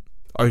yourself.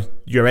 Or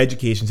your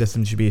education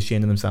system should be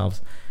ashamed of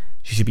themselves.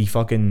 She should be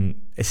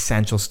fucking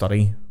essential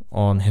study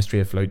on history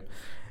of flute.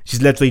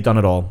 She's literally done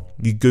it all.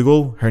 You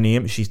Google her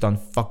name, she's done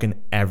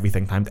fucking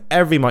everything. Timed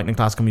every mountain in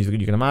classical music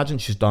you can imagine,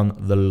 she's done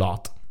the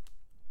lot.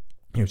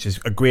 You know, she's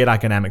a great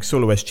academic,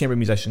 soloist, chamber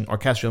musician,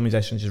 orchestral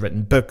musician. She's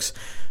written books.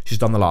 She's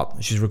done a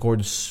lot. She's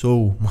recorded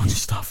so much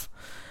stuff.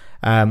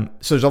 So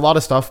there's a lot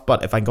of stuff,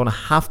 but if I'm going to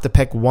have to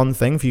pick one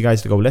thing for you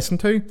guys to go listen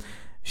to,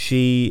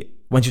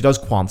 when she does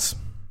quants,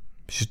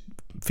 she's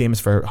famous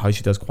for how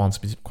she does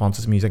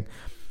quantist music.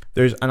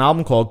 There's an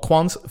album called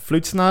Quant's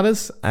Flute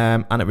Sonatas,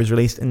 and it was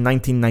released in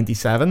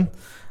 1997.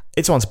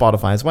 It's on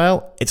Spotify as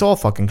well. It's all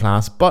fucking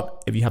class,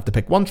 but if you have to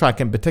pick one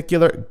track in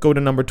particular, go to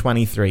number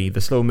 23,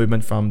 the slow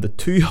movement from the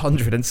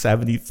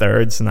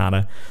 273rd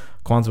Sonata.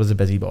 Quantz was a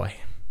busy boy.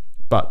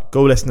 But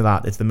go listen to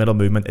that. It's the middle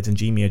movement. It's in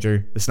G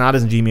major. The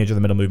sonata's in G major, the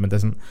middle movement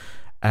isn't.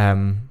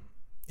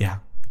 Yeah,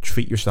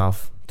 treat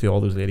yourself to all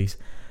those ladies.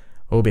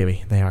 Oh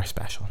baby, they are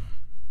special.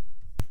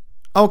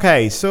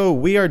 Okay, so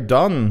we are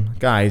done,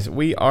 guys.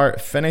 We are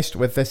finished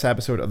with this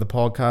episode of the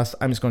podcast.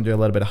 I'm just going to do a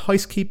little bit of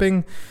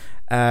housekeeping.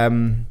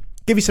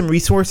 Give you some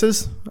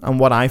resources on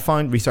what I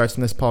found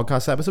researching this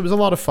podcast episode. It was a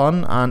lot of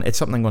fun, and it's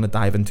something I'm going to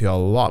dive into a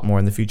lot more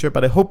in the future,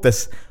 but I hope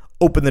this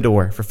opened the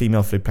door for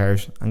female flute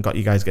players and got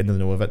you guys getting to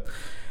know of it.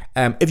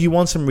 If you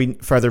want some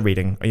further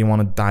reading or you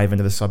want to dive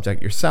into the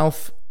subject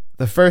yourself,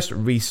 the first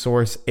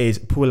resource is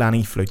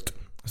Poulani Flute.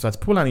 So that's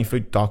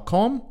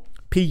poulaniflute.com,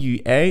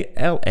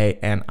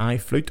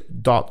 Pualani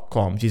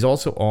flute.com. She's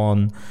also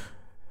on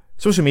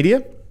social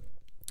media.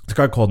 It's a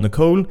girl called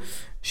Nicole.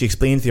 She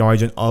explains the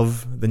origin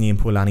of the name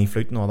Poulani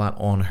Flute and all that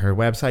on her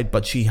website,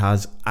 but she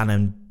has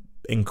an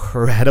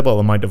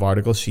incredible amount of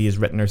articles she has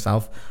written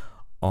herself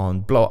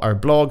on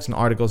blogs and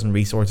articles and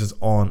resources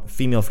on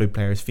female flute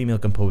players, female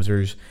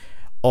composers,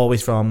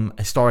 always from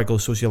historical,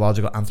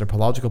 sociological,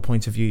 anthropological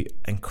points of view.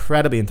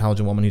 Incredibly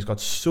intelligent woman who's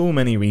got so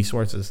many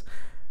resources.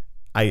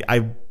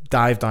 I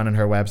dived down on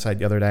her website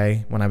the other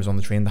day when I was on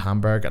the train to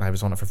Hamburg, and I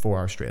was on it for 4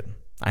 hours straight.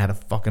 I had a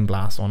fucking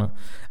blast on it,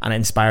 and it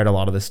inspired a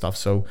lot of this stuff.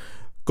 So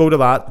go to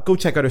that. Go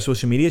check out her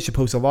social media. She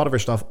posts a lot of her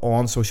stuff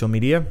on social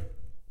media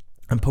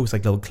and posts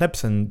like little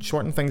clips and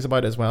shortened things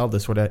about it as well to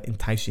sort of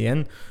entice you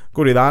in.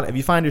 Go do that. If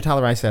you find her, tell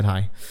her I said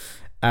hi.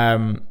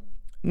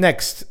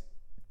 Next,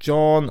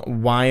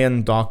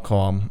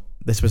 johnwyan.com.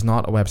 This was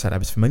not a website I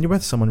was familiar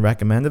with. Someone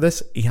recommended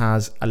this. He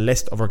has a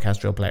list of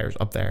orchestral players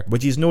up there,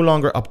 which he's no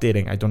longer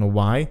updating. I don't know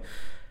why,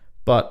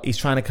 but he's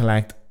trying to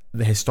collect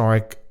the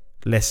historic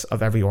lists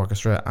of every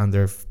orchestra and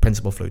their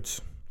principal flutes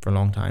for a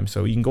long time.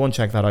 So you can go and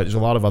check that out. There's a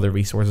lot of other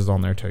resources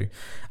on there too.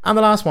 And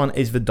the last one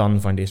is the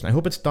Dunn Foundation. I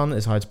hope it's Dunn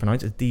is how it's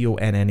pronounced. It's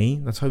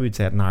Donne. That's how we'd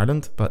say it in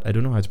Ireland, but I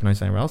don't know how it's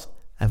pronounced anywhere else.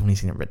 I've only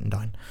seen it written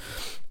down.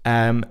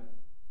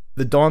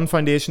 The Dunn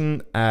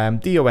Foundation,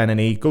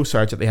 Donne, go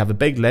search it. They have the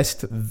big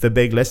list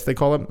they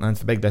call it, and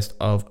it's the big list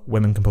of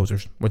women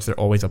composers, which they're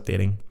always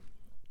updating.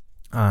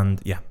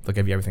 And yeah, they'll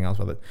give you everything else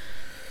with it.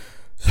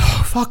 So,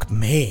 fuck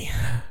me.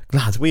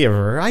 Lads, we have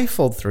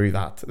rifled through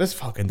that. This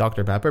fucking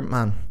Dr. Pepper,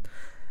 man.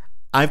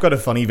 I've got a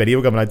funny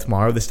video coming out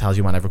tomorrow. This tells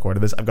you when I've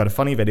recorded this. I've got a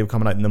funny video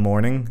coming out in the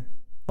morning.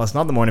 Well, it's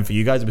not the morning for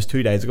you guys. It was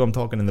 2 days ago. I'm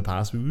talking in the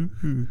past.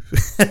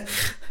 I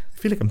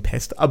feel like I'm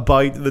pissed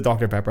about the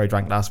Dr. Pepper I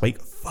drank last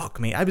week. Fuck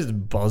me. I was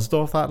buzzed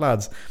off that,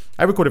 lads.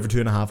 I recorded for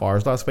 2.5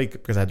 hours last week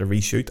because I had to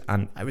reshoot,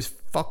 and I was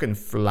fucking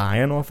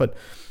flying off it.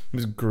 It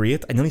was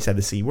great. I nearly said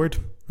the C word.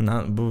 And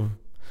that,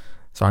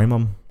 sorry,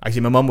 Mum.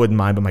 Actually, my mum wouldn't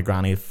mind, but my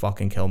granny would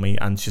fucking kill me.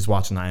 And she's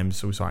watching. I am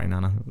so sorry,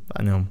 Nana.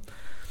 I know.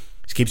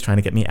 She keeps trying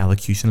to get me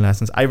elocution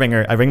lessons. I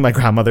ring my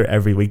grandmother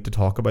every week to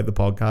talk about the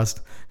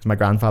podcast because my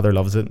grandfather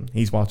loves it.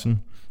 He's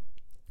watching.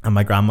 And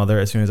my grandmother,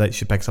 as soon as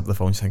she picks up the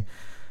phone, she's like,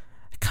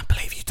 I can't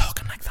believe you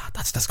talking like that.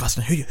 That's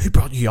disgusting. Who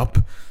brought you up?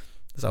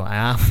 So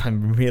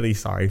I'm really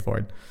sorry for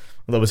it.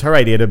 Well, it was her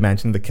idea to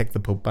mention the Kick the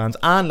Pope bands.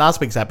 And last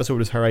week's episode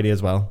was her idea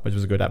as well, which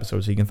was a good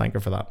episode. So you can thank her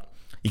for that.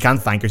 You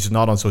can't thank her. She's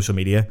not on social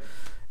media.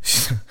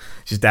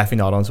 She's definitely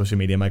not on social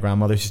media, my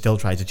grandmother. She still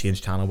tries to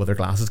change channel with her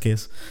glasses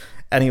case.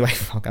 Anyway,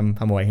 fuck, I'm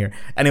away here.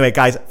 Anyway,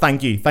 guys,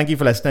 thank you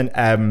for listening.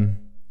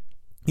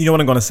 You know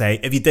what I'm going to say.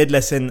 If you did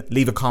listen,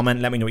 leave a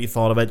comment, let me know what you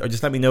thought of it, or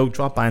just let me know,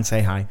 drop by and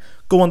say hi.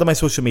 Go onto my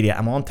social media.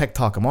 I'm on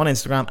TikTok, I'm on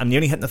Instagram. I'm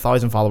nearly hitting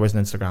 1,000 followers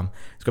on Instagram.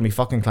 It's going to be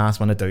fucking class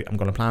when I do. I'm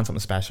going to plan something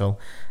special.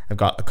 I've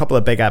got a couple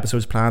of big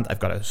episodes planned. I've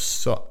got a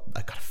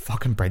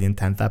fucking brilliant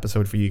 10th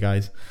episode for you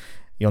guys.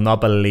 You'll not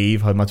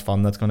believe how much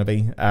fun that's going to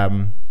be.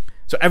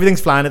 So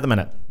everything's flying at the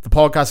minute. The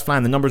podcast's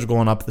flying, the numbers are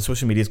going up, the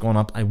social media's going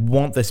up. I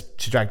want this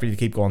trajectory to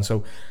keep going.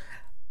 So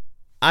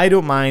I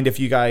don't mind if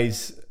you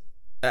guys...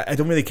 I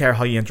don't really care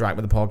how you interact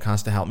with the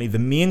podcast to help me. The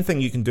main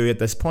thing you can do at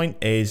this point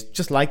is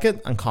just like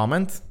it and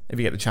comment if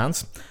you get the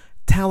chance.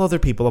 Tell other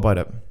people about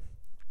it.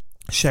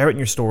 Share it in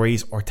your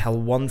stories or tell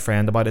one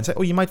friend about it and say,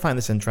 oh, you might find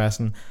this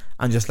interesting,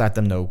 and just let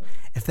them know.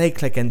 If they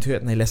click into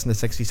it and they listen to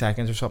 60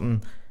 seconds or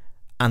something,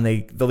 and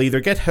they'll either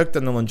get hooked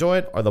and they'll enjoy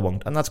it or they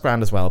won't, and that's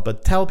grand as well.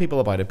 But tell people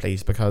about it,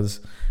 please, because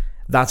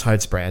that's how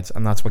it spreads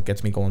and that's what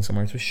gets me going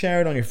somewhere. So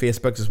share it on your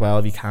Facebooks as well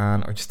if you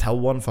can, or just tell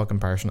one fucking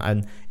person.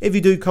 And if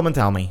you do, come and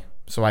tell me,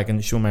 so I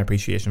can show my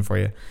appreciation for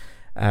you.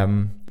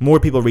 More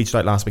people reached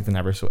out last week than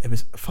ever, so it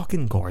was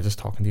fucking gorgeous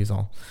talking to you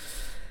all.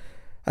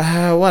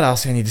 What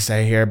else do I need to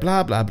say here?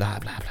 Blah, blah, blah,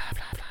 blah, blah, blah,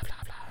 blah,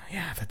 blah, blah.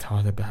 Yeah, the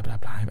toilet, blah, blah,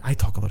 blah. I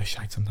talk a lot of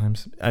shite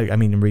sometimes. I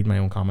mean, read my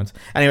own comments.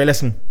 Anyway,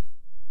 listen.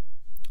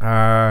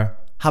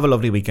 Have a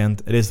lovely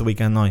weekend. It is the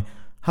weekend now.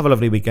 Have a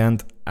lovely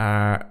weekend.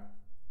 Go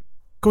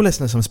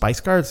listen to some Spice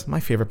Girls, my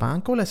favourite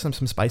band. Go listen to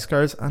some Spice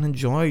Girls and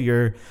enjoy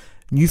your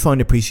newfound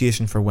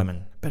appreciation for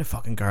women. Bit of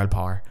fucking girl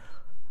power.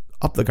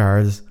 Up the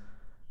girls.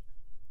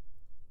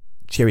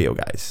 Cheerio,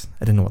 guys.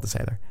 I didn't know what to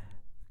say there.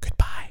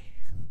 Goodbye.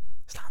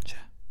 Slàinte.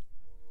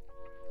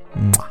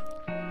 Mwah.